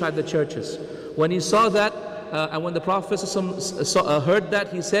decorations inside the churches. When he saw that, and when the Prophet heard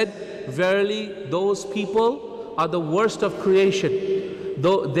that, he said, verily those people are the worst of creation.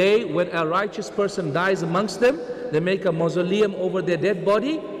 Though they, when a righteous person dies amongst them, they make a mausoleum over their dead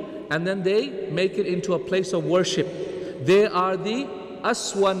body, and then they make it into a place of worship. They are the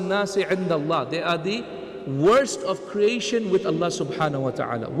aswan nasi indallah. They are the worst of creation with Allah subhanahu wa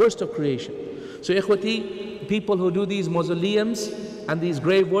ta'ala. Worst of creation. So ikhwati, people who do these mausoleums and these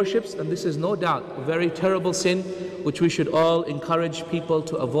grave worships, and this is no doubt a very terrible sin which we should all encourage people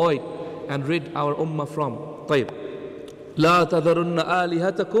to avoid and rid our ummah from. طيب. لا تذرن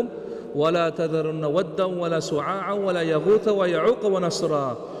آلهتكم ولا تذرن ودا ولا سعاعا ولا يغوث ويعوق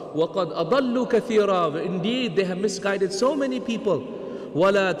ونسرا وقد أضلوا كثيرا. Indeed, they have misguided so many people.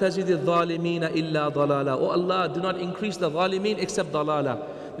 ولا تزد الظالمين إلا ضلالا. Oh Allah, do not increase the zalimin except dalala.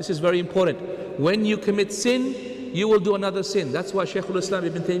 This is very important. When you commit sin, you will do another sin. That's why Shaykhul Islam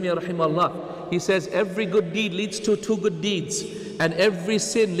Ibn Taymiyyah rahimahullah, he says every good deed leads to 2 good deeds, and every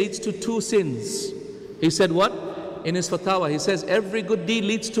sin leads to 2 sins. He said what? In his fatwa, he says every good deed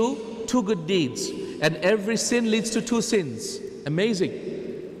leads to 2 good deeds, and every sin leads to 2 sins. Amazing.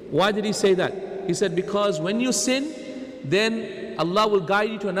 Why did he say that? He said because when you sin, then Allah will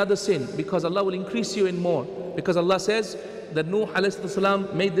guide you to another sin, because Allah will increase you in more. Because Allah says that Nuh alayhi salam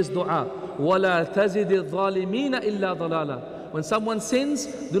made this dua, وَلَا تَزِدِ الظَّالِمِينَ إِلَّا ضَلَالًا. When someone sins,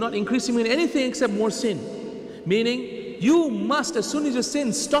 do not increase him in anything except more sin. Meaning, you must, as soon as you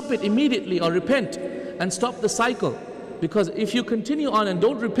sin, stop it immediately or repent and stop the cycle. Because if you continue on and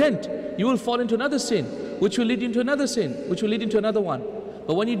don't repent, you will fall into another sin, which will lead into another sin, which will lead into another one.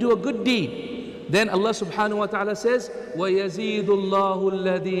 But when you do a good deed, then Allah subhanahu wa ta'ala says, وَيَزِيدُ اللَّهُ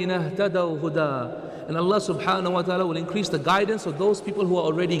الَّذِينَ اهْتَدَوْا هُدًى. And Allah subhanahu wa ta'ala will increase the guidance of those people who are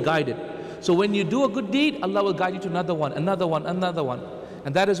already guided. So when you do a good deed, Allah will guide you to another one, another one, another one.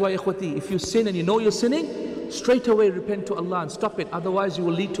 And that is why, ikhwati, if you sin and you know you're sinning, straight away repent to Allah and stop it. Otherwise you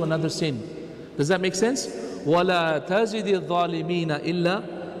will lead to another sin. Does that make sense? وَلَا تَزِدِ الظَّالِمِينَ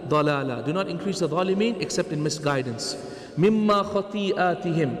إِلَّا ضَلَالًا. Do not increase the zalimin except in misguidance. مِمَّا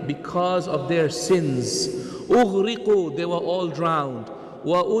خَطِيئَاتِهِمْ. Because of their sins. أُغْرِقُوا. They were all drowned.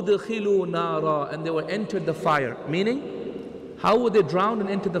 وَأُدْخِلُوا نَارًا. And they were entered the fire. Meaning, how were they drowned and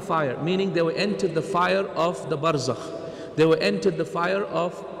entered the fire? Meaning they were entered the fire of the barzakh. They were entered the fire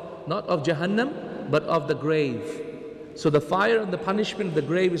of, not of Jahannam, but of the grave. So the fire and the punishment of the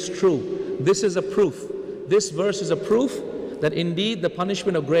grave is true. This is a proof. This verse is a proof that indeed the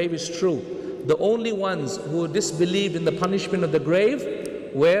punishment of grave is true. The only ones who disbelieved in the punishment of the grave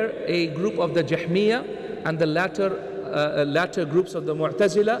were a group of the Jahmiyyah and the latter groups of the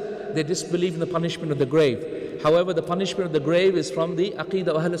Mu'tazila. They disbelieved in the punishment of the grave. However, the punishment of the grave is from the Aqidah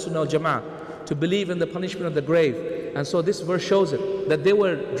of Ahl Sunnah wal Jama'ah. to believe in the punishment of the grave. And so this verse shows it, that they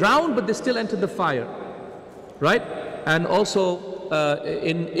were drowned but they still entered the fire, right? And also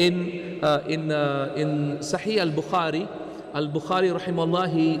in Sahih Al-Bukhari rahimahullah,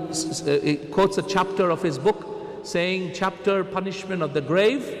 he quotes a chapter of his book saying chapter punishment of the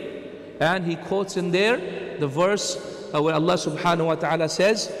grave, and he quotes in there the verse where Allah subhanahu wa ta'ala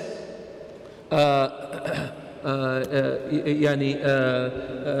says يعني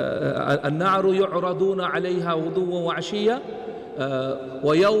النار يعرضون عليها غدوا وعشيا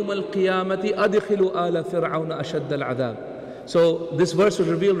ويوم القيامة أدخلوا آل فرعون أشد العذاب. So this verse was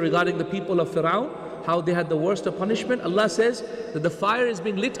revealed regarding the people of Fir'aun, how they had the worst of punishment. Allah says that the fire is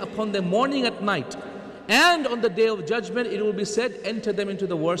being lit upon them morning and night, and on the day of judgment it will be said, enter them into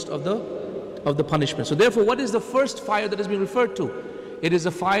the worst of the punishment. So therefore, what is the first fire that is being referred to? It is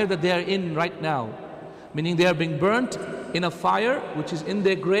a fire that they are in right now, meaning they are being burnt in a fire which is in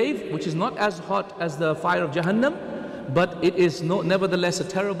their grave, which is not as hot as the fire of Jahannam, but it is nevertheless a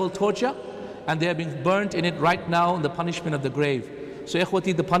terrible torture, and they are being burnt in it right now in the punishment of the grave. So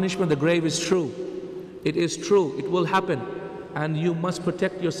ikhwati, the punishment of the grave is true. It is true, it will happen, and you must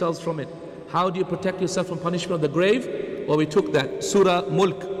protect yourselves from it. How do you protect yourself from punishment of the grave? Well, we took that. Surah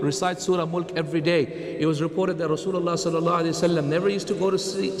Mulk, recite Surah Mulk every day. It was reported that Rasulullah sallallahu alaihi wasallam never used to go to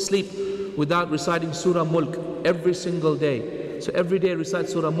sleep without reciting Surah Mulk every single day. So every day recite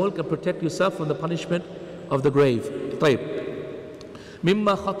Surah Mulk and protect yourself from the punishment of the grave. طيب.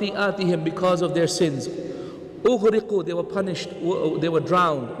 Mimma khati'atihim, because of their sins. Ughriqu, they were punished, they were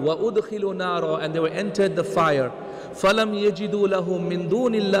drowned. Wa udkhilu nara, and they were entered the fire. Falam yajidu lahum min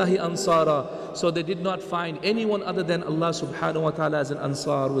dunillahi ansara. So they did not find anyone other than Allah subhanahu wa ta'ala as an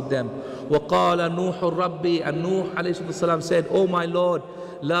ansar with them. Wa qala Nuh Rabbi, and Nuh alayhi salam said, Oh my Lord,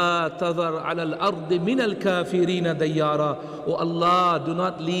 La tadhar ala al-ardi min al-kafirina dayyara. Oh Allah, do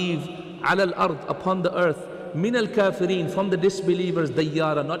not leave ala al-ard, upon the earth, min al-kafirin, from the disbelievers,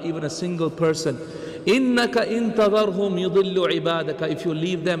 dayyara, not even a single person. Innaka in tadharhum yudillu ibadaka. If you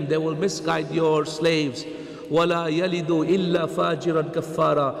leave them, they will misguide your slaves. Wala yalidu illa fajiran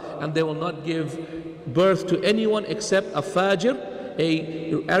kaffara. And they will not give birth to anyone except a fajir,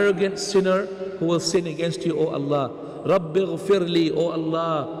 a arrogant sinner who will sin against you, O Allah. Rabbi ghfirli, O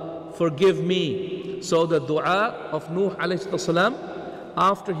Allah, forgive me. So the dua of Nuh alayhi salam,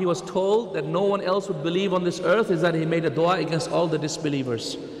 after he was told that no one else would believe on this earth, is that he made a dua against all the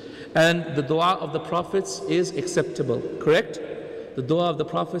disbelievers. And the dua of the prophets is acceptable, correct? The dua of the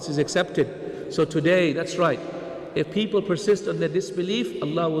prophets is accepted. So today, that's right, if people persist on their disbelief,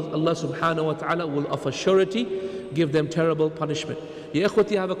 Allah subhanahu wa ta'ala will of a surety give them terrible punishment. Ya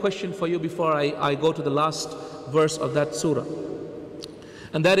ikhwati, I have a question for you before I go to the last verse of that surah.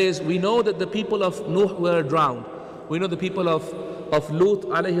 And that is, we know that the people of Nuh were drowned. We know the people of Lut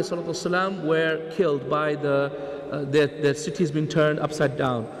alayhi salatu salam were killed by their cities being turned upside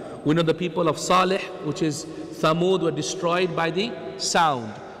down. We know the people of Salih, which is Thamud, were destroyed by the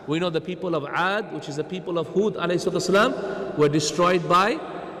sound. We know the people of Ad, which is the people of Hud alayhi salam, were destroyed by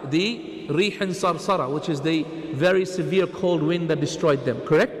the Rihin Sarsara, which is the very severe cold wind that destroyed them,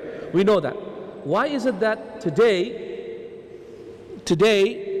 correct? We know that. Why is it that today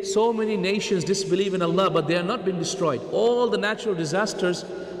so many nations disbelieve in Allah, but they are not being destroyed? All the natural disasters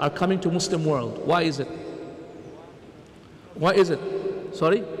are coming to Muslim world. Why is it? Why is it?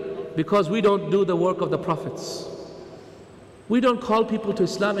 Sorry? Because we don't do the work of the prophets. We don't call people to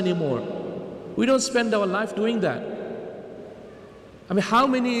Islam anymore. We don't spend our life doing that. I mean, how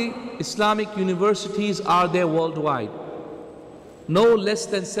many Islamic universities are there worldwide? No less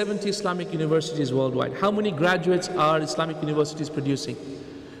than 70 Islamic universities worldwide. How many graduates are Islamic universities producing?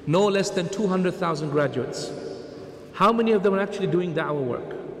 No less than 200,000 graduates. How many of them are actually doing da'wah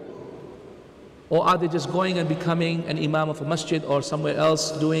work? Or are they just going and becoming an imam of a masjid or somewhere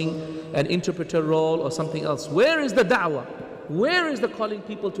else doing an interpreter role or something else? Where is the da'wah? Where is the calling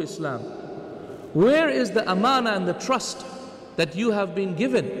people to Islam? Where is the amana and the trust that you have been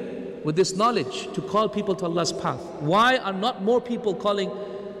given with this knowledge to call people to Allah's path? Why are not more people calling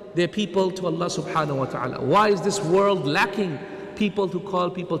their people to Allah subhanahu wa ta'ala? Why is this world lacking people to call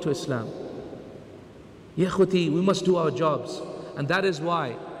people to Islam? Ya khuti, we must do our jobs. And that is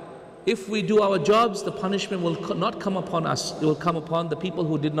why, if we do our jobs, the punishment will not come upon us. It will come upon the people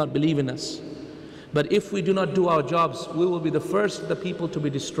who did not believe in us. But if we do not do our jobs, we will be the first of the people to be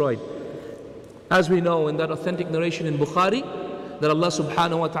destroyed. As we know in that authentic narration in Bukhari, that Allah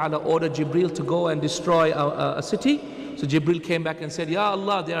subhanahu wa ta'ala ordered Jibreel to go and destroy a city. So Jibreel came back and said, Ya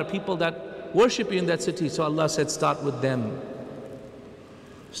Allah, there are people that worship you in that city. So Allah said, start with them.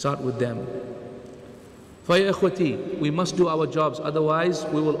 Start with them. فَيَا إِخْوَتِي, we must do our jobs, otherwise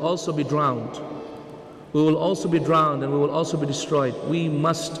we will also be drowned. We will also be drowned and we will also be destroyed. We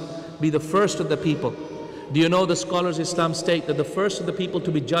must be the first of the people. Do you know the scholars of Islam state that the first of the people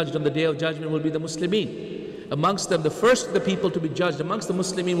to be judged on the Day of Judgment will be the Muslimin? Amongst them, the first of the people to be judged amongst the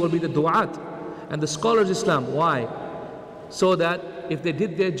Muslimin will be the du'at. And the scholars of Islam, why? So that if they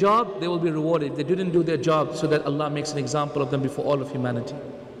did their job, they will be rewarded. If they didn't do their job, so that Allah makes an example of them before all of humanity.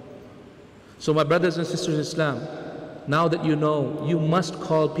 So my brothers and sisters in Islam, now that you know, you must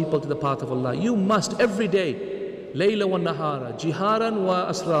call people to the path of Allah. You must every day, layla wa nahara, jiharan wa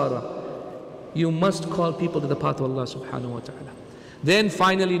asrara. You must call people to the path of Allah subhanahu wa ta'ala. Then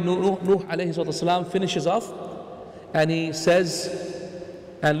finally Nuh alayhi salam finishes off and he says,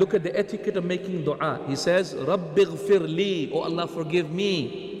 and look at the etiquette of making dua. He says, Rabbi ghfir li, oh Allah forgive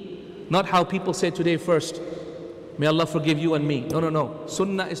me. Not how people say today first, may Allah forgive you and me. No, no, no.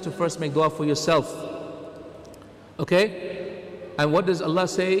 Sunnah is to first make dua for yourself. Okay? And what does Allah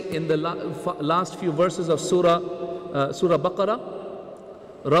say in the last few verses of Surah Baqarah?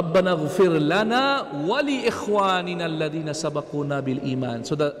 رَبَّنَا غْفِرْ لَنَا وَلِإِخْوَانِنَا الَّذِينَ سَبَقُونَا بِالْإِيمَانِ.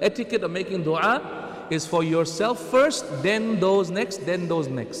 So the etiquette of making dua is for yourself first, then those next, then those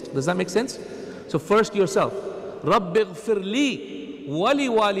next. Does that make sense? So first yourself. رَبِّ اغْفِرْ لِي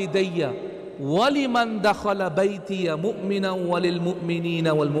وَلِوَالِدَيَّ وَلِمَنْ دَخَلَ بَيْتِيَ مُؤْمِنًا وَلِلْمُؤْمِنِينَ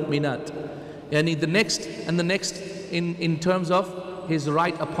وَالْمُؤْمِنَاتِ. Yani the next and the next in terms of his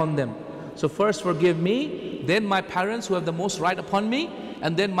right upon them. So first forgive me, then my parents who have the most right upon me,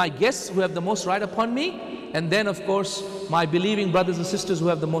 and then my guests who have the most right upon me, and then of course my believing brothers and sisters who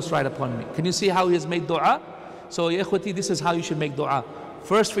have the most right upon me. Can you see how he has made dua? So ya ikhwati, this is how you should make dua.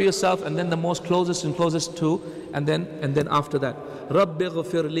 First for yourself, and then the most closest and closest to, and then after that. Rabbi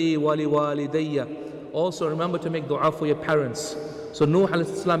ghfir li wa li walidayya. Also remember to make dua for your parents. So Nuh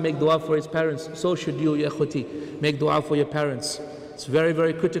alayhi salam make dua for his parents. So should you, ya ikhwati, make dua for your parents. It's very,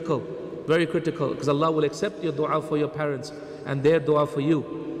 very critical. Very critical, because Allah will accept your dua for your parents and their dua for you.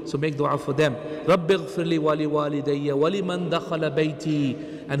 So make dua for them. رَبِّ اغْفِرْ لِي وَلِوَالِدَيَّ وَلِمَنْ دَخَلَ بَيْتِي.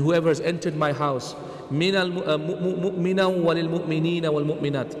 And whoever has entered my house, مِنَ الْمُؤْمِنَةِ وَلِلْمُؤْمِنِينَ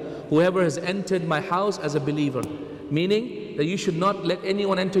وَالْمُؤْمِنَاتِ. Whoever has entered my house as a believer. Meaning that you should not let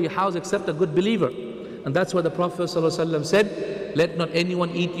anyone enter your house except a good believer. And that's why the Prophet ﷺ said, let not anyone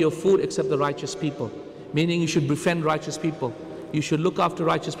eat your food except the righteous people. Meaning you should befriend righteous people. You should look after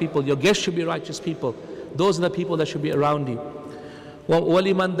righteous people. Your guests should be righteous people. Those are the people that should be around you.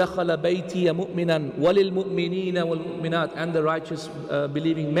 وَلِمَنْ دَخَلَ بَيْتِيَ مُؤْمِنًا وَلِلْمُؤْمِنِينَ وَالْمُؤْمِنَاتِ. And the righteous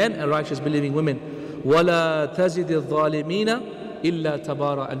believing men and righteous believing women. وَلَا تَزِدِ الظَّالِمِينَ إِلَّا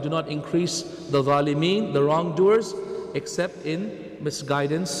تَبَارًا. And do not increase the zalimeen, the wrongdoers, except in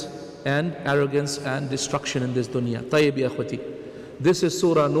misguidance and arrogance and destruction in this dunya. طيب يا أخوتي. This is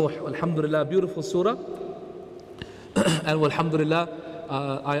Surah Nuh. Alhamdulillah, beautiful surah. And alhamdulillah,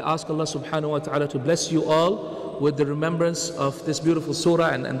 I ask Allah subhanahu wa ta'ala to bless you all with the remembrance of this beautiful surah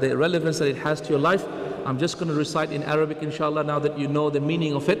and the relevance that it has to your life. I'm just going to recite in Arabic inshallah now that you know the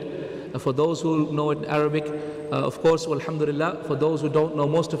meaning of it. For those who know it in Arabic, of course, alhamdulillah. For those who don't know,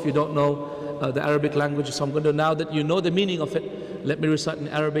 most of you don't know the Arabic language. So I'm going to, now that you know the meaning of it, let me recite in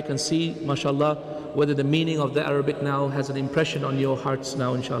Arabic and see, mashallah, whether the meaning of the Arabic now has an impression on your hearts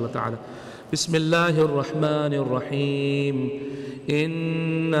now, inshallah ta'ala. بسم الله الرحمن الرحيم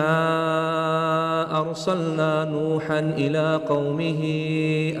إنا أرسلنا نوحا إلى قومه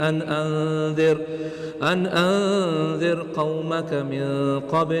أن أنذر قومك من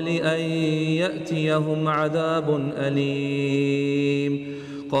قبل أن يأتيهم عذاب أليم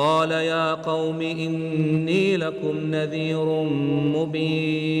قال يا قوم إني لكم نذير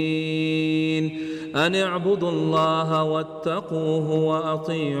مبين أن اعبدوا الله واتقوه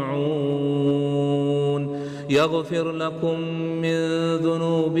وأطيعون يغفر لكم من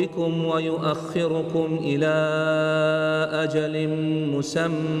ذنوبكم ويؤخركم إلى أجل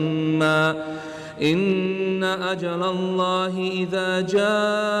مسمى إن أجل الله إذا جاء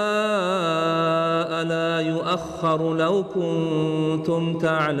لا يؤخر لو كنتم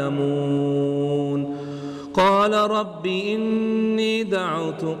تعلمون قال رب إني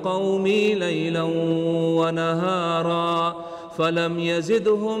دعوت قومي ليلا ونهارا فلم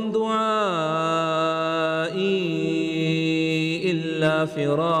يزدهم دعائي إلا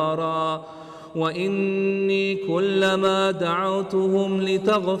فرارا وإني كلما دعوتهم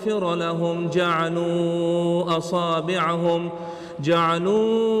لتغفر لهم جعلوا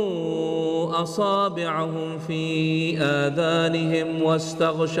أصابعهم في آذانهم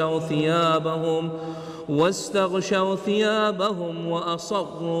واستغشوا ثيابهم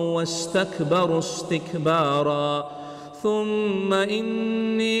وأصروا واستكبروا استكبارا ثم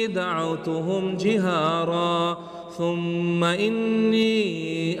إني دعوتهم جهارا ثم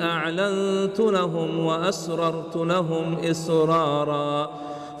إني أعلنت لهم وأسررت لهم إسرارا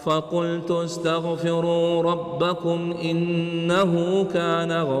فقلت استغفروا ربكم إنه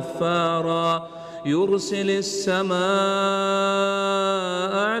كان غفارا يرسل السماء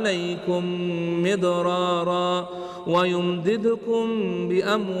عليكم مدرارا ويمددكم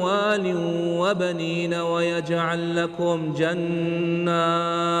بأموال وبنين ويجعل لكم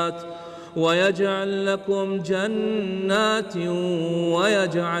جنات ويجعل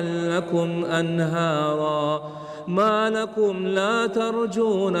لكم أنهارا ما لكم لا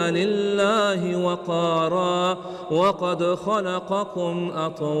ترجون لله وقارا وقد خلقكم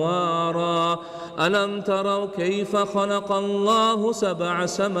أطوارا ألم تروا كيف خلق الله 7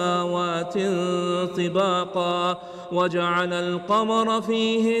 سماوات طباقا وجعل القمر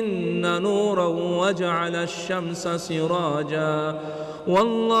فيهن نورا وجعل الشمس سراجا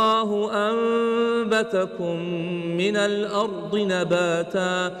والله أنبتكم من الأرض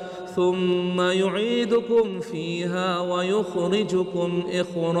نباتا ثم يعيدكم فيها ويخرجكم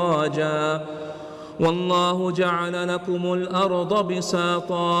إخراجا والله جعل لكم الأرض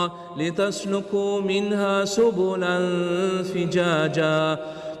بساطا لتسلكوا منها سبلا فجاجا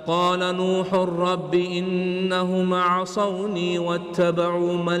قال نوح رب إنهم عصوني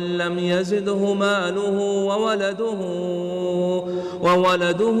واتبعوا من لم يزده ماله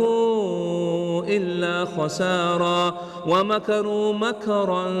وولده إلا خسارا ومكروا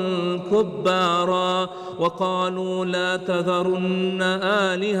مكرا كبارا وقالوا لا تذرن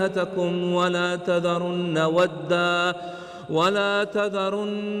آلهتكم ولا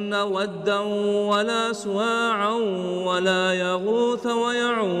تذرن ودا ولا سواعا ولا يغوث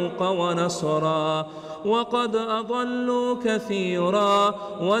ويعوق ونسرا وقد أضلوا كثيرا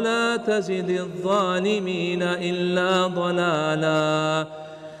ولا تزد الظالمين إلا ضلالا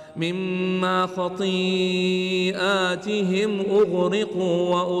مما خطيئاتهم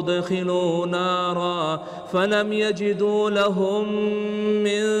أغرقوا وأدخلوا نارا فلم يجدوا لهم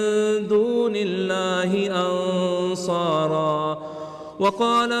من دون الله أنصارا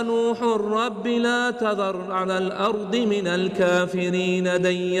وقال نوح رب لا تذر على الأرض من الكافرين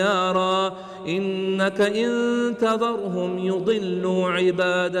ديارا إنك إن تذرهم يضلوا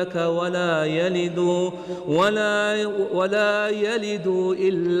عبادك ولا يلدوا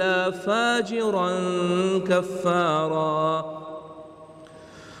إلا فاجرا كفارا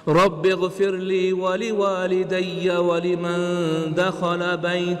رب اغفر لي ولوالدي ولمن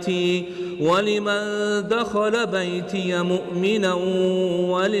دخل بيتي مؤمنا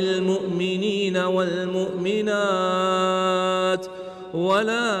وللمؤمنين والمؤمنات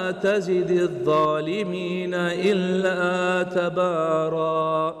ولا تزد الظالمين إلا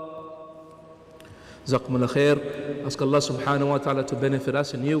تبارا. Jazakumullah khair. Ask Allah subhanahu wa ta'ala to benefit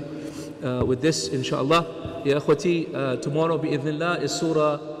us and you with this, inshallah. Ya akhwati, tomorrow bi'idhnillah is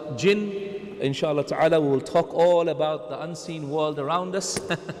Surah Jinn. Inshallah ta'ala we will talk all about the unseen world around us.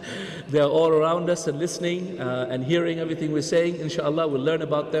 They are all around us and listening and hearing everything we're saying. Inshallah we'll learn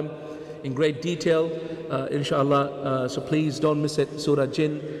about them in great detail, inshallah. So please don't miss it. Surah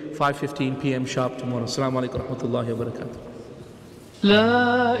Jinn, 5:15 p.m. sharp tomorrow. Assalamu alaikum wa rahmatullahi wa barakatuh.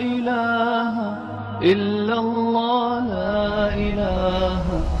 لا إله إلا الله لا إله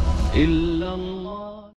إلا الله